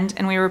friend,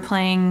 and we were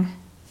playing,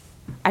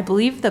 I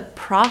believe, the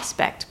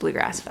Prospect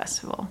Bluegrass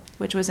Festival,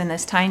 which was in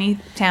this tiny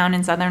town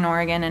in Southern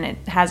Oregon, and it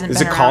hasn't been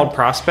around. Is it called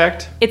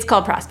Prospect? It's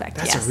called Prospect.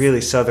 That's yes. a really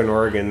Southern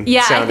Oregon.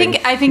 Yeah, I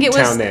think it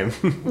was town name.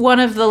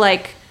 one of the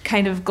like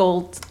kind of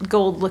gold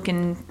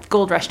looking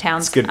gold rush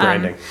towns. It's good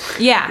branding.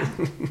 Yeah.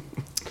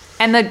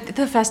 And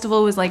the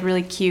festival was like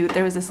really cute.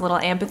 There was this little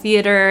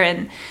amphitheater,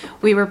 and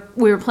we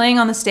were playing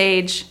on the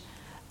stage,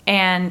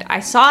 and I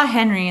saw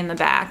Henry in the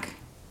back,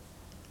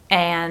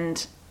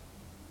 and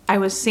I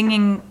was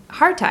singing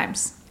Hard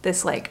Times,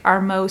 this like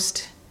our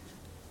most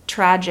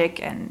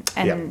tragic and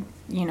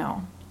you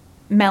know,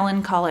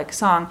 melancholic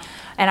song.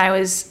 And I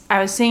was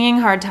singing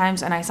Hard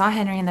Times, and I saw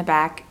Henry in the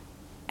back,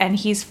 and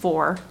he's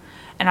 4,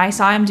 and I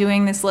saw him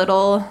doing this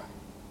little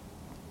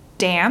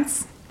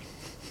dance.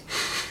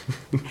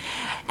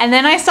 And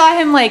then I saw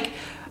him like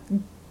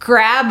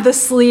grab the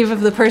sleeve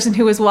of the person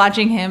who was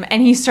watching him,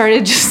 and he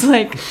started just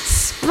like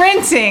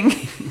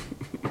sprinting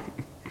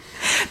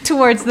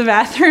towards the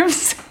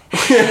bathrooms.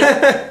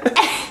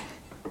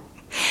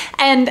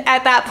 And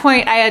at that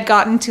point, I had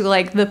gotten to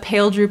like the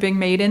Pale Drooping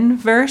Maiden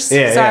verse.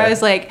 So I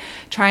was like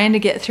trying to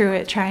get through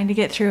it.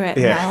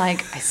 And I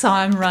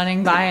saw him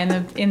running by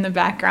in the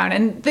background,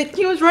 and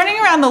he was running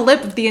around the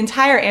lip of the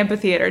entire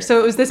amphitheater. So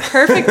it was this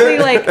perfectly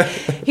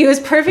he was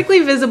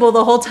perfectly visible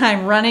the whole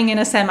time, running in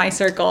a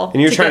semicircle.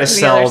 And you're trying to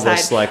sell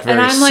this like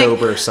very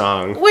sober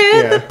song.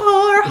 With the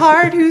poor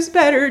heart whose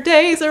better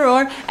days are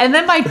o'er. And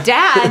then my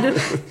dad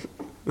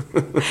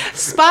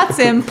spots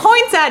him,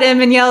 points at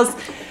him, and yells,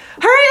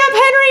 "Hurry up,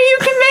 Henry, you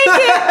can make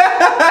it!"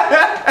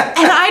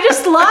 And I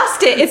just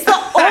lost it. It's the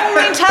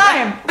only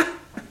time.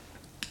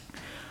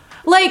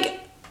 Like,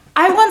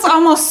 I once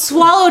almost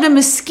swallowed a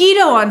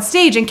mosquito on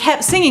stage and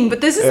kept singing,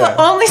 but this is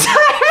the only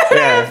time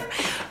that I've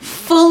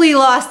fully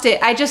lost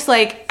it. I just,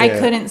 I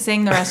couldn't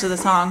sing the rest of the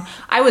song.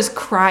 I was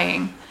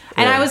crying.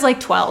 And I was,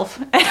 12.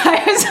 And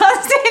I was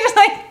on stage,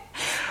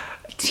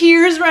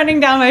 tears running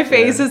down my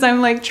face as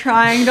I'm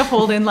trying to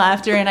hold in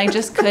laughter, and I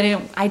just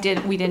couldn't. I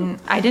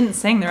didn't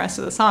sing the rest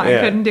of the song. I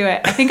couldn't do it.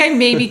 I think I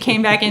maybe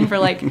came back in for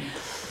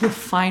the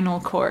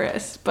final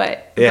chorus,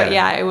 but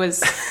it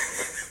was.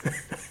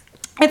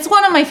 It's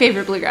one of my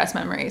favorite bluegrass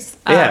memories.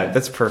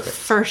 That's perfect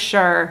for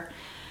sure,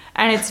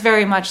 and it's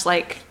very much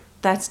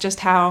that's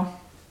just how.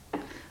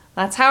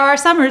 That's how our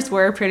summers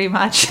were, pretty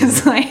much.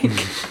 It's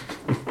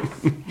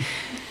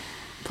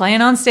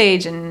playing on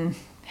stage, and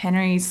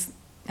Henry's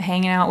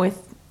hanging out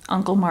with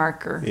Uncle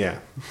Mark, or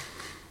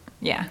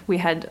we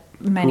had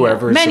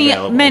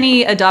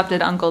many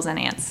adopted uncles and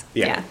aunts.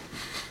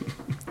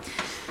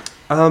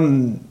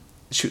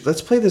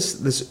 Let's play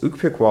this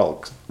Ukpik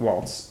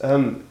waltz.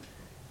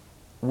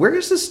 Where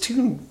is this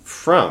tune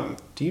from?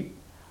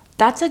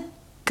 That's a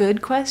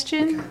good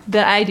question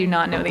that I do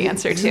not know the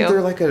answer to.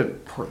 Isn't there a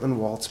Portland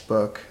waltz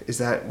book? Is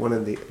that one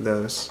of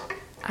those?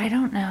 I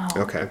don't know.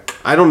 Okay.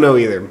 I don't know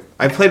either.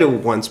 I played it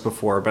once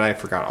before, but I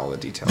forgot all the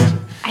details.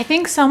 I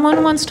think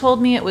someone once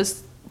told me it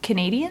was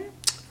Canadian.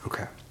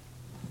 Okay.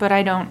 But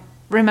I don't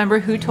remember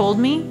who told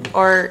me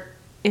or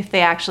if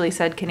they actually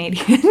said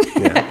Canadian.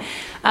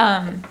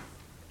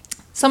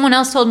 Someone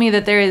else told me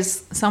that there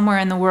is somewhere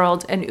in the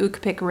world an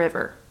Ukpik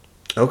River.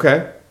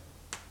 Okay.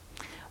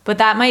 But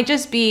that might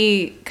just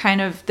be kind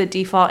of the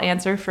default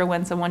answer for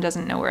when someone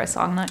doesn't know where a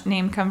song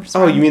name comes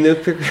from. Oh, you mean the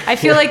Ukpik River? I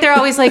feel like they're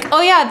always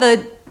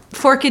the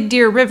Forked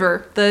Deer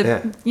River,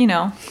 the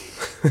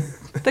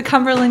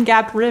Cumberland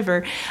Gap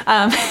River.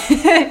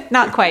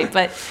 Not quite,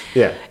 but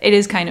it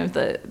is kind of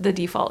the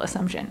default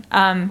assumption.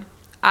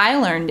 I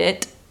learned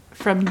it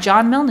from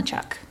John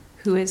Melnichuk.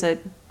 who is a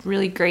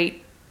really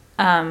great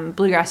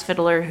bluegrass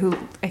fiddler who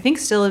I think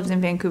still lives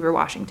in Vancouver,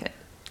 Washington.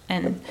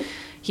 And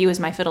he was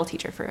my fiddle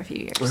teacher for a few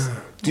years.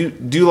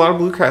 Do a lot of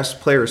bluegrass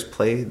players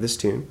play this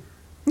tune?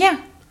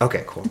 Yeah.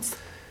 Okay, cool.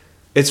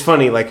 It's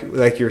funny, like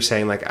you were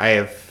saying, like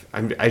I'm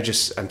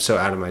so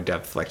out of my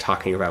depth, like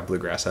talking about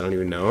bluegrass. I don't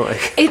even know.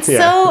 Like, it's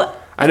so.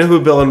 I know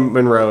who Bill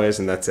Monroe is,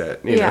 and that's it.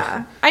 You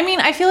know? I mean,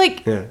 I feel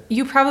like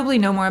you probably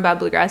know more about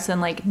bluegrass than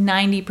like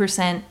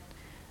 90%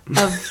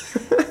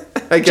 of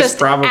I guess just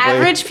probably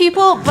average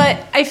people.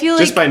 But I feel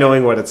like just by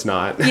knowing what it's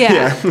not.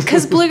 Yeah,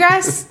 because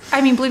bluegrass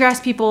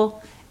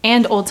people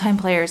and old time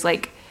players,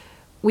 like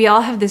we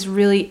all have this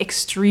really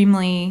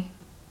extremely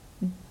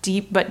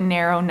deep but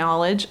narrow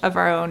knowledge of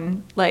our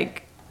own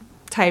like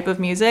type of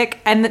music,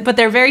 but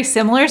they're very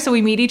similar, so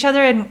we meet each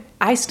other and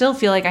I still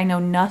feel like I know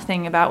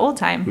nothing about old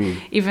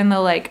time, even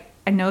though like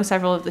I know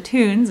several of the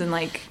tunes and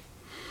like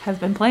have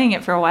been playing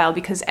it for a while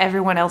because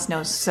everyone else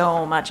knows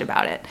so much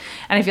about it.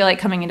 And I feel like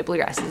coming into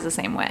bluegrass is the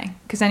same way,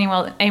 because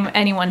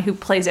anyone who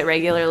plays it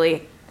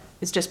regularly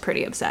is just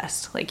pretty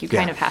obsessed, like you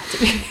kind of have to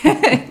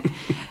be.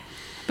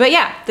 But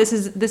yeah, this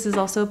is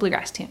also a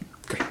bluegrass tune.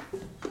 Great.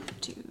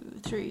 2,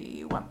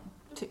 3, 1,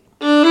 2.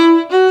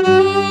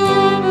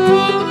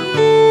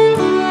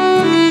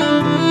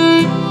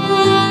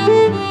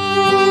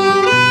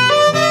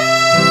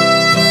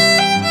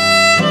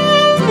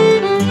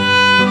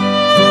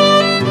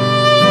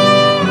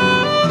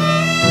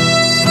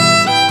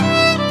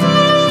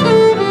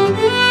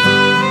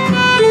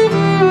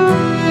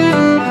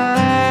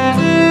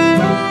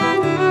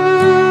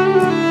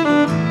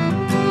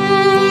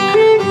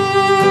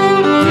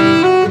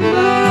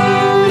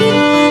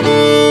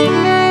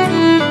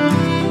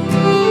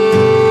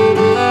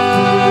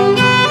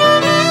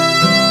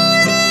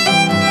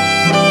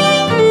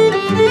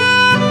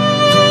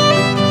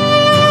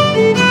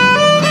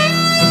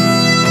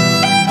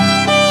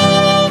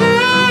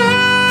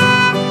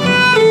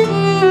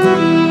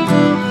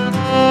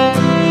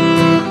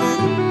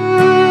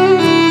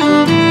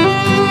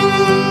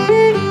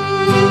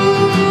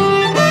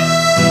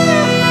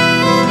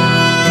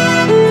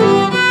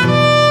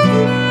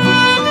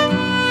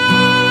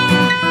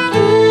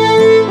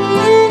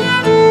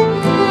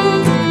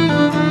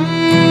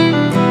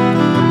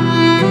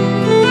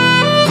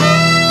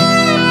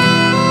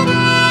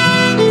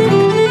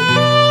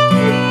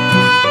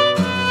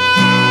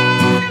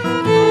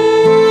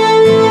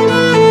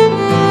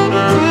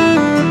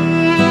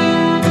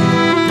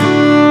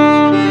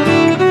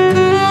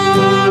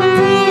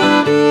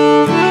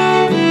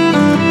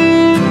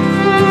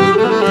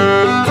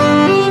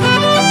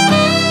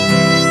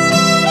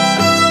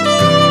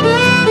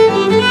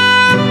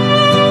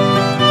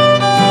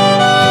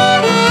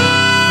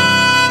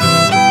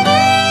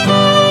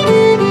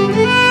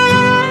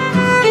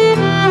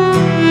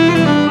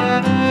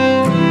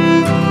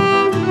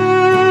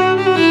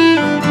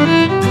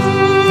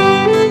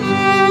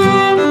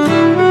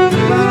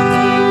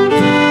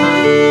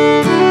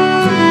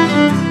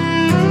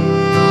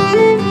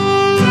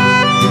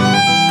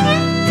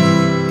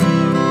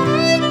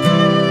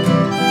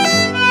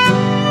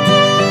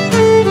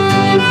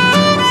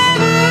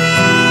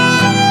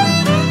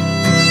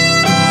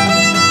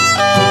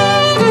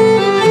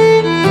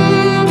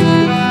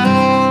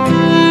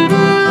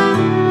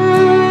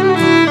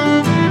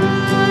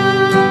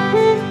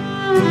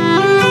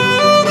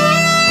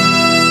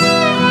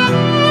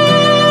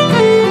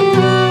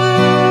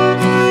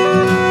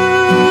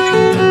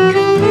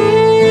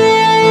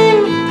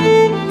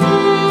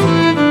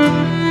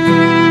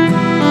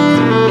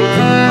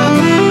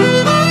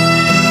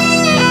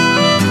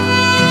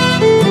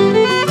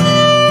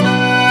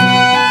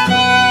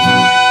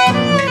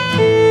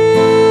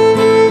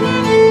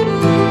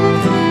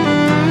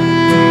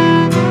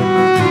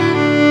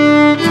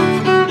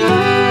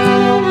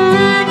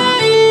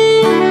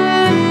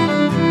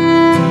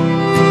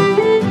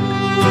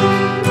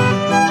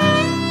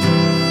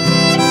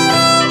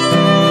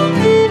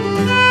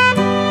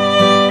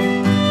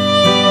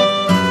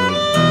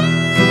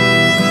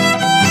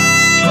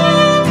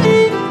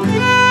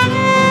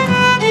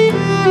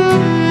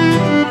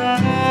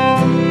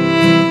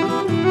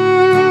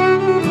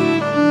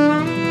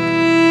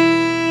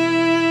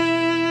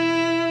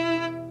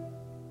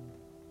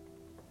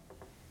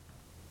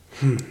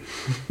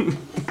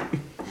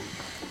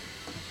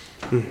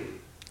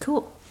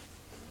 Cool.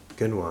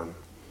 Good one.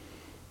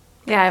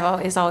 Yeah,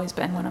 it's always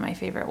been one of my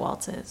favorite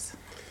waltzes.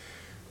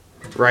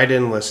 Write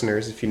in,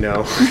 listeners, if you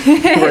know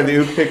where the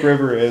Ookpik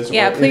River is.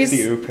 Yeah,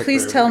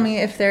 please tell me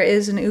if there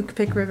is an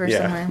Ookpik River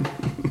somewhere.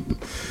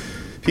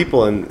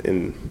 People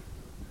in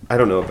I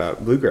don't know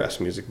about bluegrass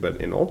music,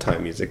 but in old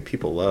time music,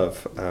 people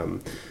love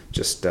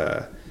just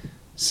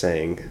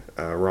saying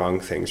wrong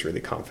things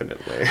really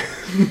confidently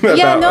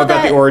about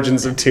the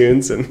origins of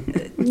tunes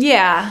and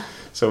yeah.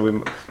 So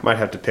we might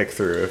have to pick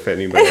through if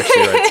anybody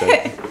actually writes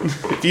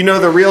it. If you know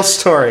the real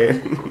story.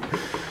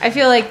 I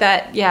feel like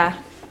that. Yeah,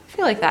 I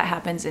feel like that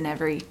happens in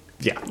every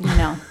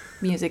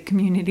music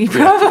community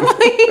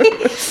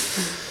probably.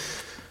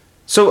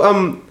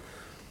 So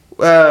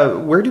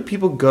where do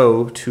people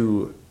go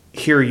to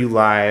hear you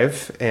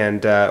live,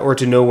 and or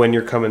to know when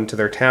you're coming to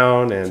their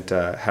town, and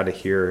how to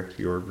hear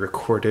your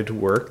recorded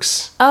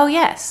works? Oh,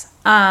 yes.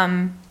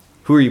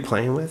 Who are you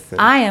playing with?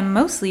 I am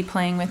mostly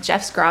playing with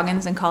Jeff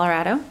Scroggins in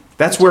Colorado.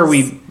 That's where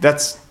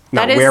that's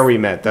not where we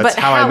met. That's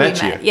how I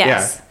met you.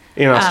 Yes.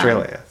 Yeah, in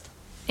Australia.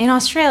 In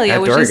Australia,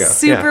 At which Dorrigo. is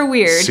super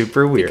weird.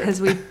 Super weird.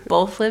 Because we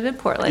both live in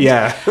Portland.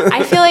 Yeah.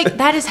 I feel like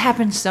that has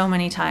happened so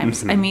many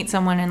times. Mm-hmm. I meet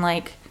someone in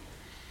like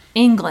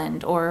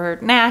England or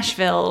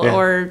Nashville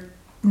or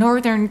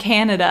Northern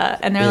Canada,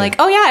 and they're like,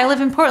 oh yeah, I live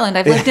in Portland.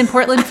 I've lived in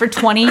Portland for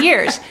 20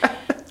 years.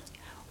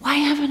 Why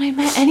haven't I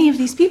met any of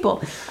these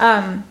people?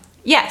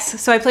 Yes,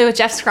 so I play with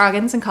Jeff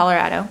Scroggins in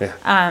Colorado.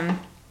 Yeah.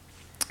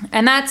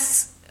 And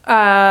that's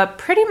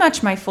pretty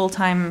much my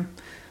full-time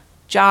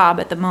job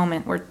at the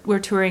moment. We're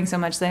touring so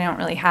much that I don't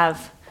really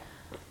have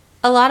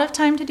a lot of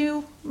time to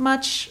do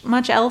much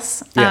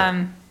else.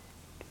 Yeah.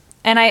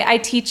 And I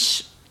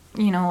teach,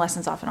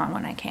 lessons off and on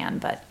when I can.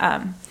 But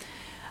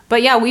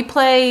yeah, we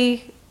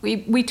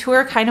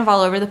tour kind of all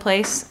over the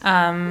place.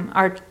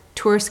 Our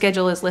tour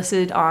schedule is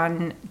listed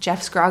on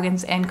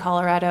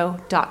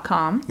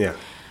jeffscrogginsandcolorado.com. Yeah.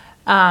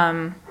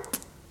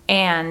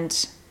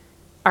 And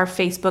our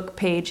Facebook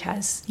page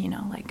has,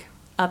 like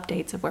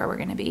updates of where we're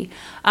going to be.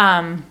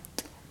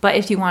 But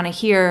if you want to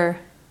hear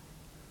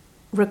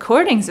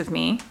recordings of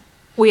me,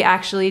 we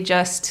actually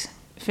just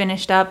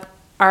finished up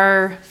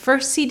our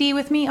first CD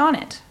with me on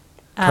it.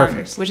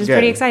 Perfect. Which is Good.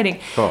 pretty exciting.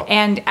 Cool.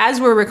 And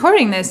as we're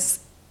recording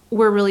this,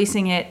 we're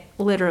releasing it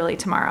literally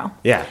tomorrow.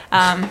 Yeah.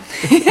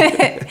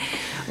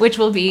 Which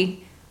will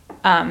be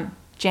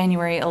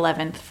January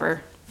 11th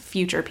for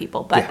future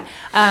people. But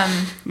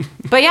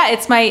but yeah,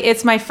 it's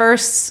my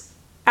first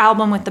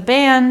album with the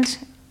band.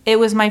 It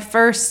was my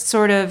first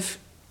sort of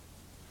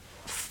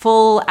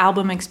full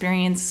album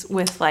experience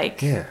with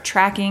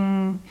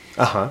tracking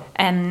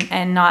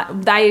and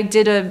not. I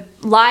did a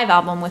live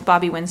album with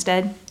Bobby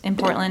Winstead in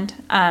Portland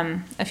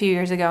a few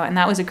years ago, and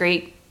that was a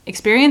great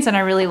experience, and I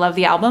really loved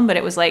the album. But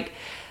it was like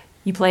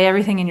you play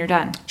everything and you're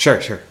done. Sure.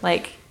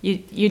 Like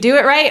you do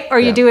it right or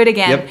you do it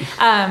again.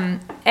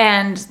 Yep.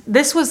 And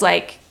this was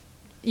like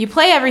you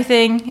play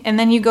everything and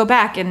then you go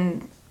back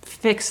and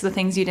fix the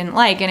things you didn't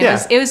like, and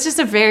it was just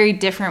a very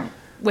different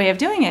way of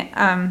doing it.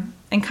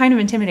 And kind of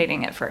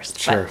intimidating at first.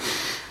 Sure.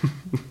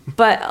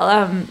 But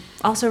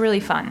also really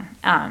fun.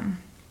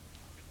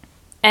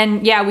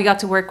 And yeah, we got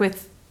to work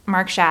with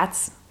Mark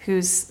Schatz,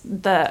 who's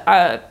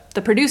the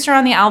producer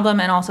on the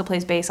album and also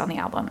plays bass on the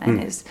album,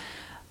 and is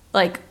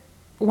like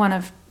one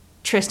of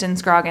Tristan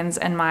Scroggins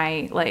and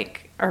my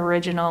like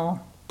original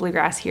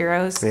bluegrass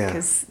heroes,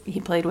 because he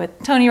played with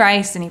Tony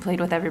Rice and he played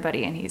with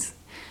everybody, and he's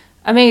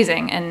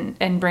amazing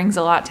and brings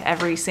a lot to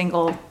every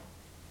single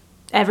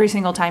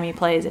time he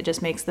plays. It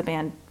just makes the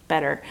band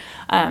better.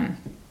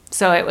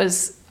 So it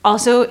was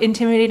also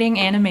intimidating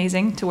and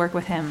amazing to work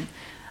with him.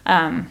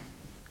 And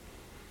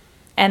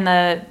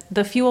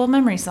the Few Old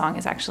Memories song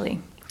is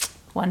actually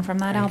one from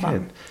that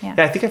album. Yeah,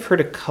 I think I've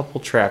heard a couple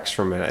tracks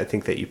from it. I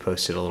think that you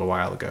posted a little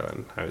while ago,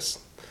 and I was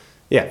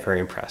very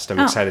impressed. I'm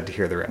excited to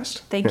hear the rest.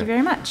 Thank you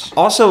very much.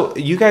 Also,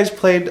 you guys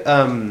played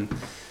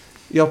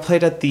y'all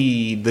played at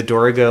the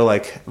Dorrigo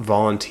like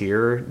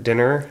volunteer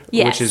dinner,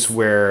 which is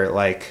where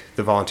like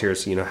the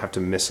volunteers have to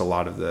miss a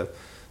lot of the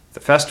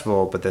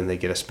festival, but then they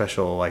get a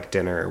special like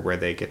dinner where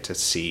they get to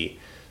see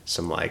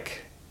some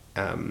like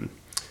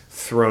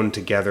thrown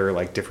together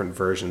like different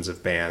versions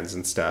of bands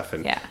and stuff.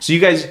 And so you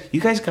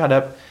guys got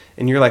up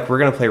and you're like, we're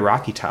gonna play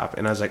Rocky Top,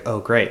 and I was like, oh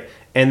great.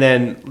 And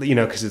then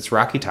because it's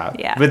Rocky Top,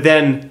 but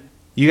then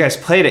you guys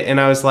played it and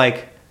I was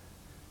like,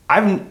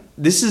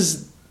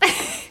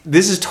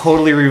 this is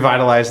totally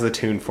revitalized the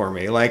tune for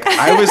me. Like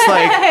I was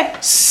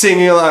like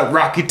singing a lot,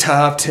 Rocky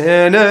Top,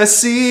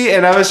 Tennessee,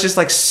 and I was just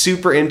like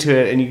super into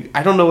it. And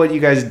I don't know what you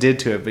guys did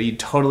to it, but you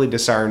totally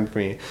disarmed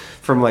me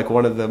from like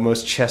one of the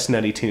most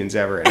chestnutty tunes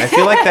ever. And I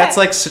feel like that's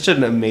like such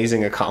an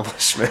amazing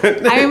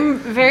accomplishment. I'm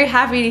very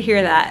happy to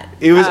hear that.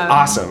 It was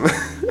awesome.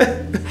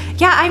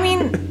 Yeah, I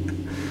mean,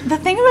 the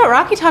thing about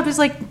Rocky Top is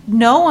like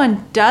no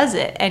one does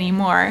it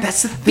anymore.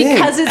 That's the thing.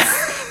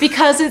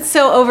 Because it's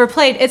so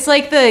overplayed. It's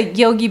like the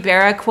Yogi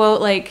Berra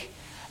quote, like,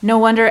 no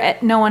wonder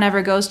no one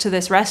ever goes to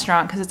this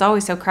restaurant because it's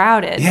always so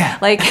crowded. Yeah.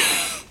 Like,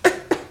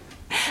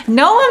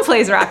 no one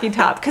plays Rocky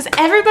Top because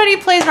everybody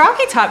plays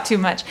Rocky Top too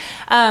much.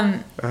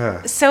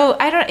 So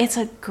it's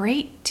a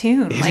great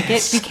tune.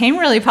 It became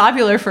really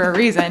popular for a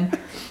reason.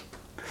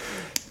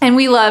 And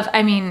we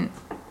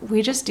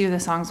just do the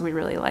songs we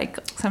really like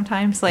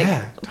sometimes. Like,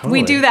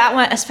 we do that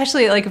one,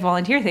 especially like a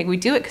volunteer thing. We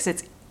do it because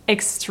it's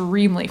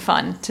extremely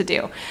fun to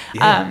do.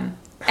 And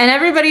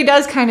everybody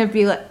does kind of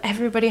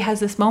everybody has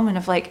this moment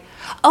of like,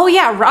 oh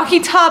yeah,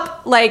 Rocky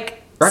Top,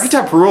 like Rocky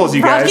Top rules,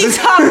 you guys. Rocky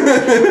Top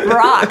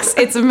rocks.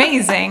 It's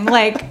amazing.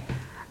 Like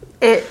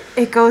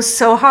it goes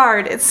so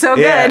hard. It's so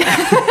good.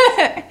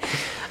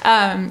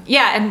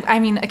 And I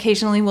mean,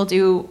 occasionally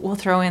we'll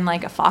throw in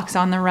like a Fox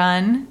on the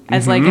Run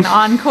as like an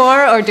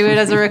encore or do it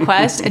as a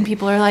request, and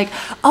people are like,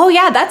 oh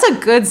yeah, that's a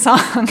good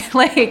song.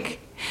 Like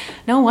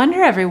no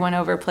wonder everyone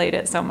overplayed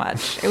it so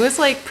much. It was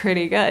like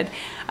pretty good.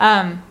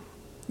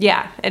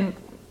 Yeah, and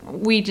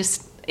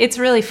it's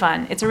really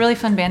fun. It's a really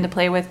fun band to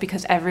play with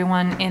because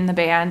everyone in the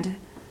band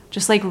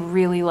just like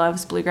really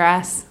loves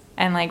bluegrass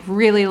and like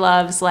really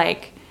loves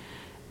like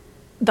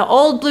the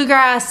old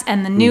bluegrass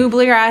and the new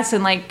bluegrass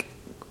and like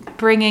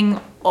bringing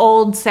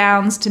old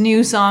sounds to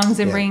new songs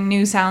and bringing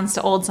new sounds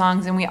to old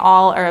songs, and we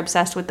all are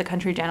obsessed with the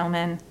Country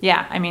Gentlemen.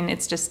 Yeah, I mean,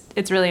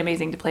 it's really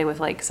amazing to play with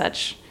like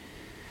such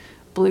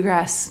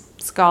bluegrass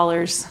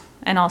scholars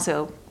and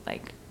also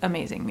like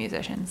amazing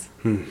musicians.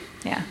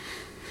 Yeah.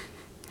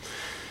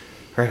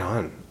 Right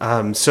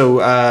on.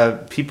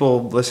 So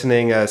people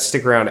listening,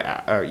 stick around,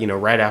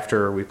 right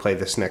after we play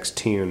this next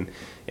tune,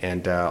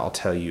 and I'll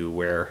tell you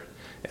where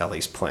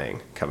Ellie's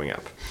playing coming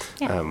up.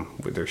 Yeah.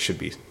 There should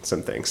be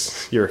some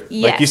things.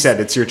 Like you said,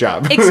 it's your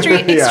job.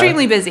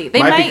 Extremely busy. They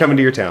might be coming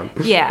to your town.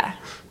 Yeah.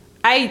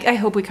 I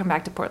hope we come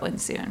back to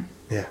Portland soon.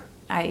 Yeah.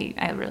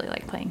 I really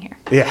like playing here.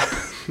 Yeah.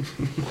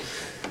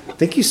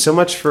 Thank you so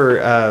much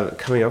for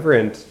coming over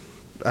and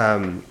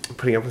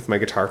putting up with my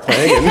guitar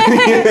playing.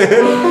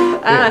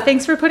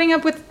 Thanks for putting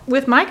up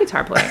with my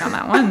guitar playing on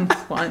that one.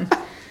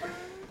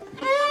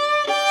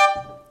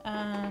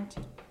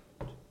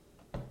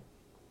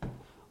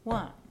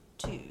 One,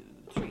 two,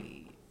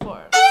 three,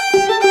 four.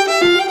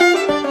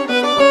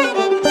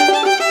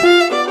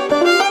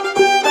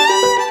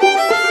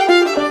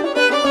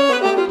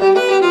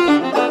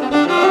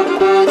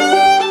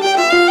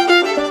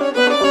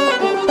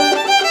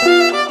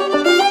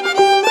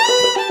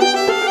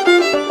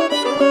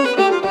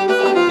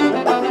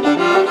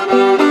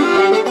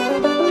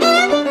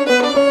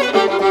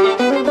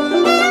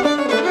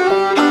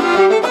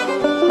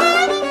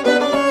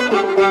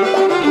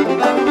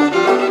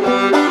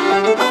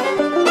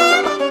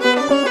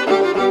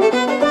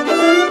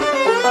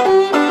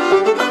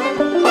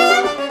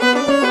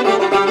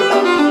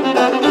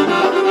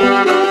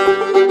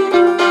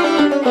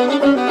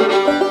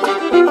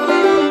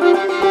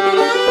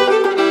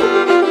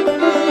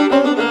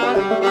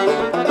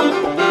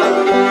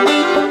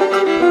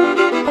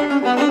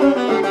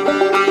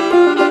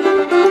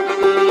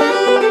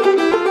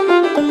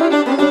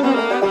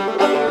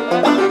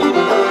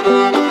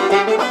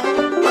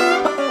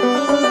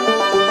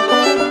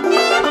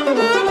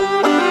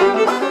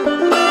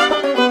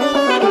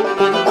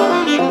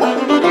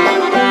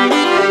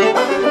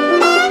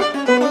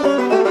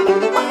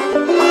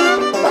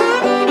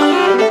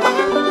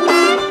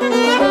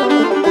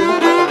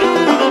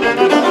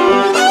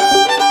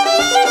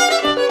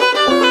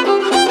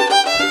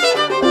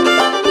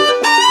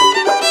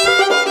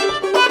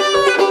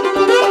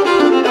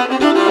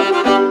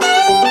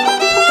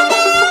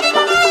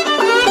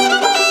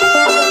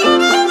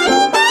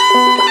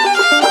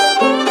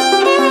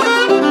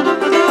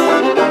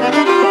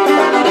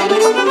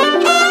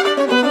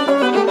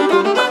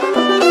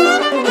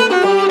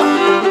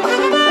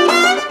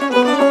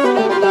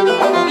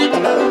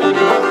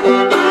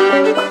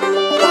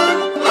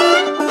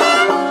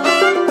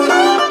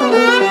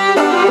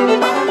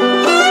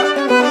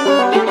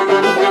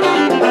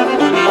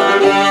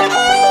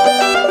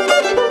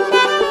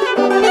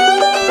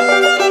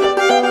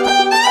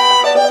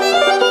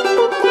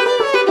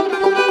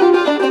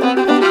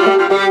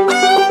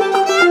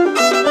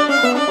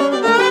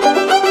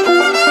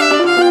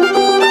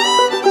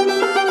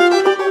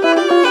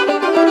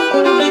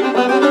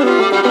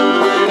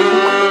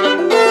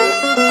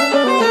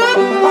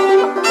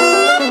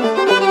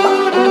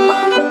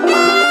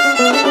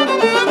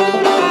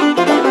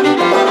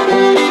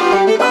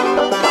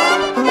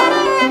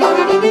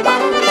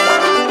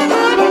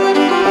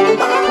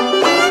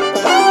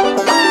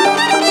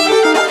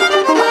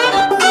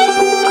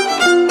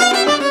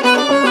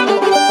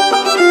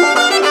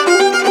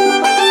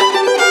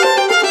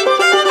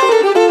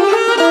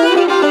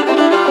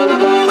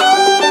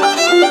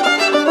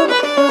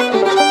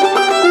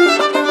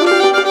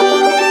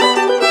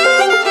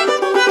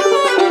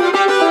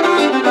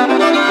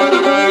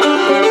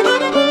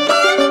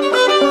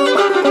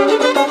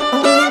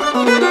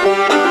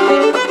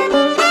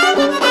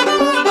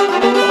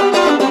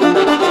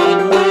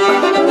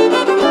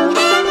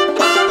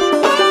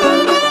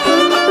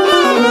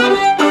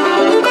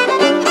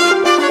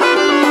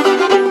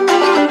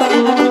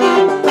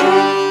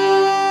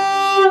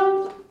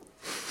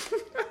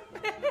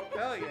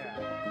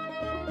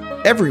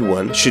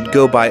 Everyone should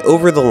go buy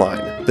Over the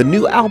Line, the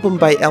new album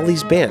by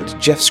Ellie's band,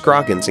 Jeff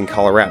Scroggins in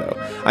Colorado.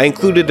 I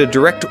included a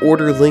direct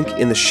order link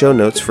in the show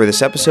notes for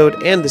this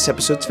episode and this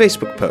episode's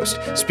Facebook post.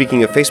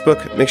 Speaking of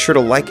Facebook, make sure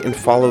to like and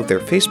follow their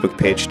Facebook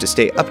page to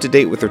stay up to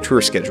date with their tour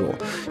schedule.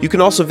 You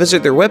can also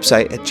visit their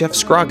website at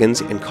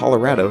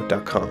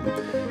jeffscrogginsincolorado.com.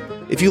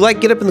 If you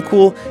like Get Up in the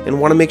Cool and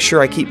want to make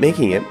sure I keep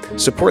making it,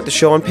 support the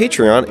show on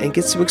Patreon and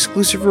get some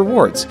exclusive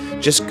rewards.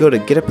 Just go to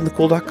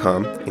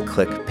getupinthecool.com and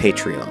click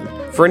Patreon.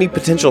 For any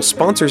potential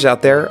sponsors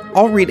out there,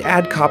 I'll read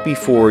ad copy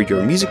for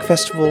your music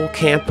festival,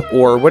 camp,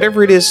 or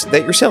whatever it is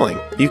that you're selling.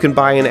 You can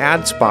buy an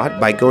ad spot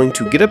by going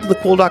to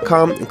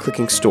getupinthecool.com and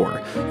clicking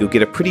store. You'll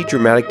get a pretty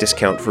dramatic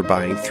discount for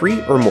buying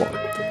 3 or more.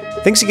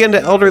 Thanks again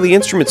to Elderly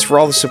Instruments for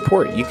all the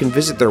support. You can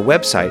visit their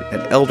website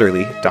at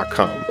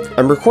elderly.com.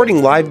 I'm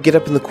recording live Get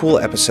Up in the Cool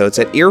episodes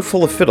at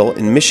Earful of Fiddle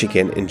in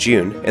Michigan in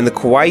June and the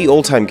Kauai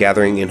Old Time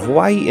Gathering in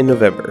Hawaii in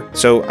November.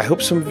 So I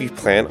hope some of you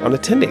plan on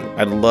attending.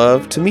 I'd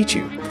love to meet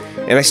you.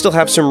 And I still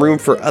have some room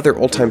for other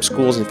old-time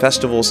schools and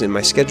festivals in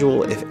my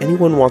schedule. If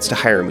anyone wants to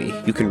hire me,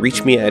 you can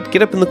reach me at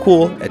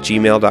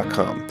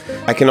getupinthecool@gmail.com.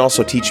 I can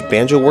also teach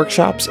banjo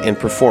workshops and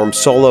perform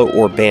solo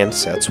or band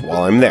sets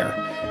while I'm there.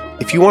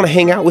 If you want to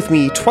hang out with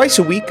me twice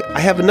a week, I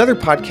have another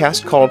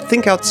podcast called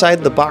Think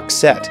Outside the Box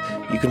Set.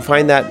 You can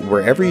find that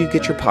wherever you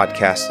get your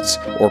podcasts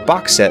or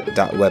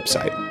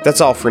boxset.website.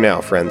 That's all for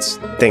now, friends.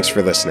 Thanks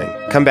for listening.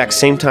 Come back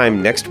same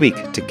time next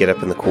week to Get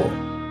Up in the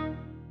Cool.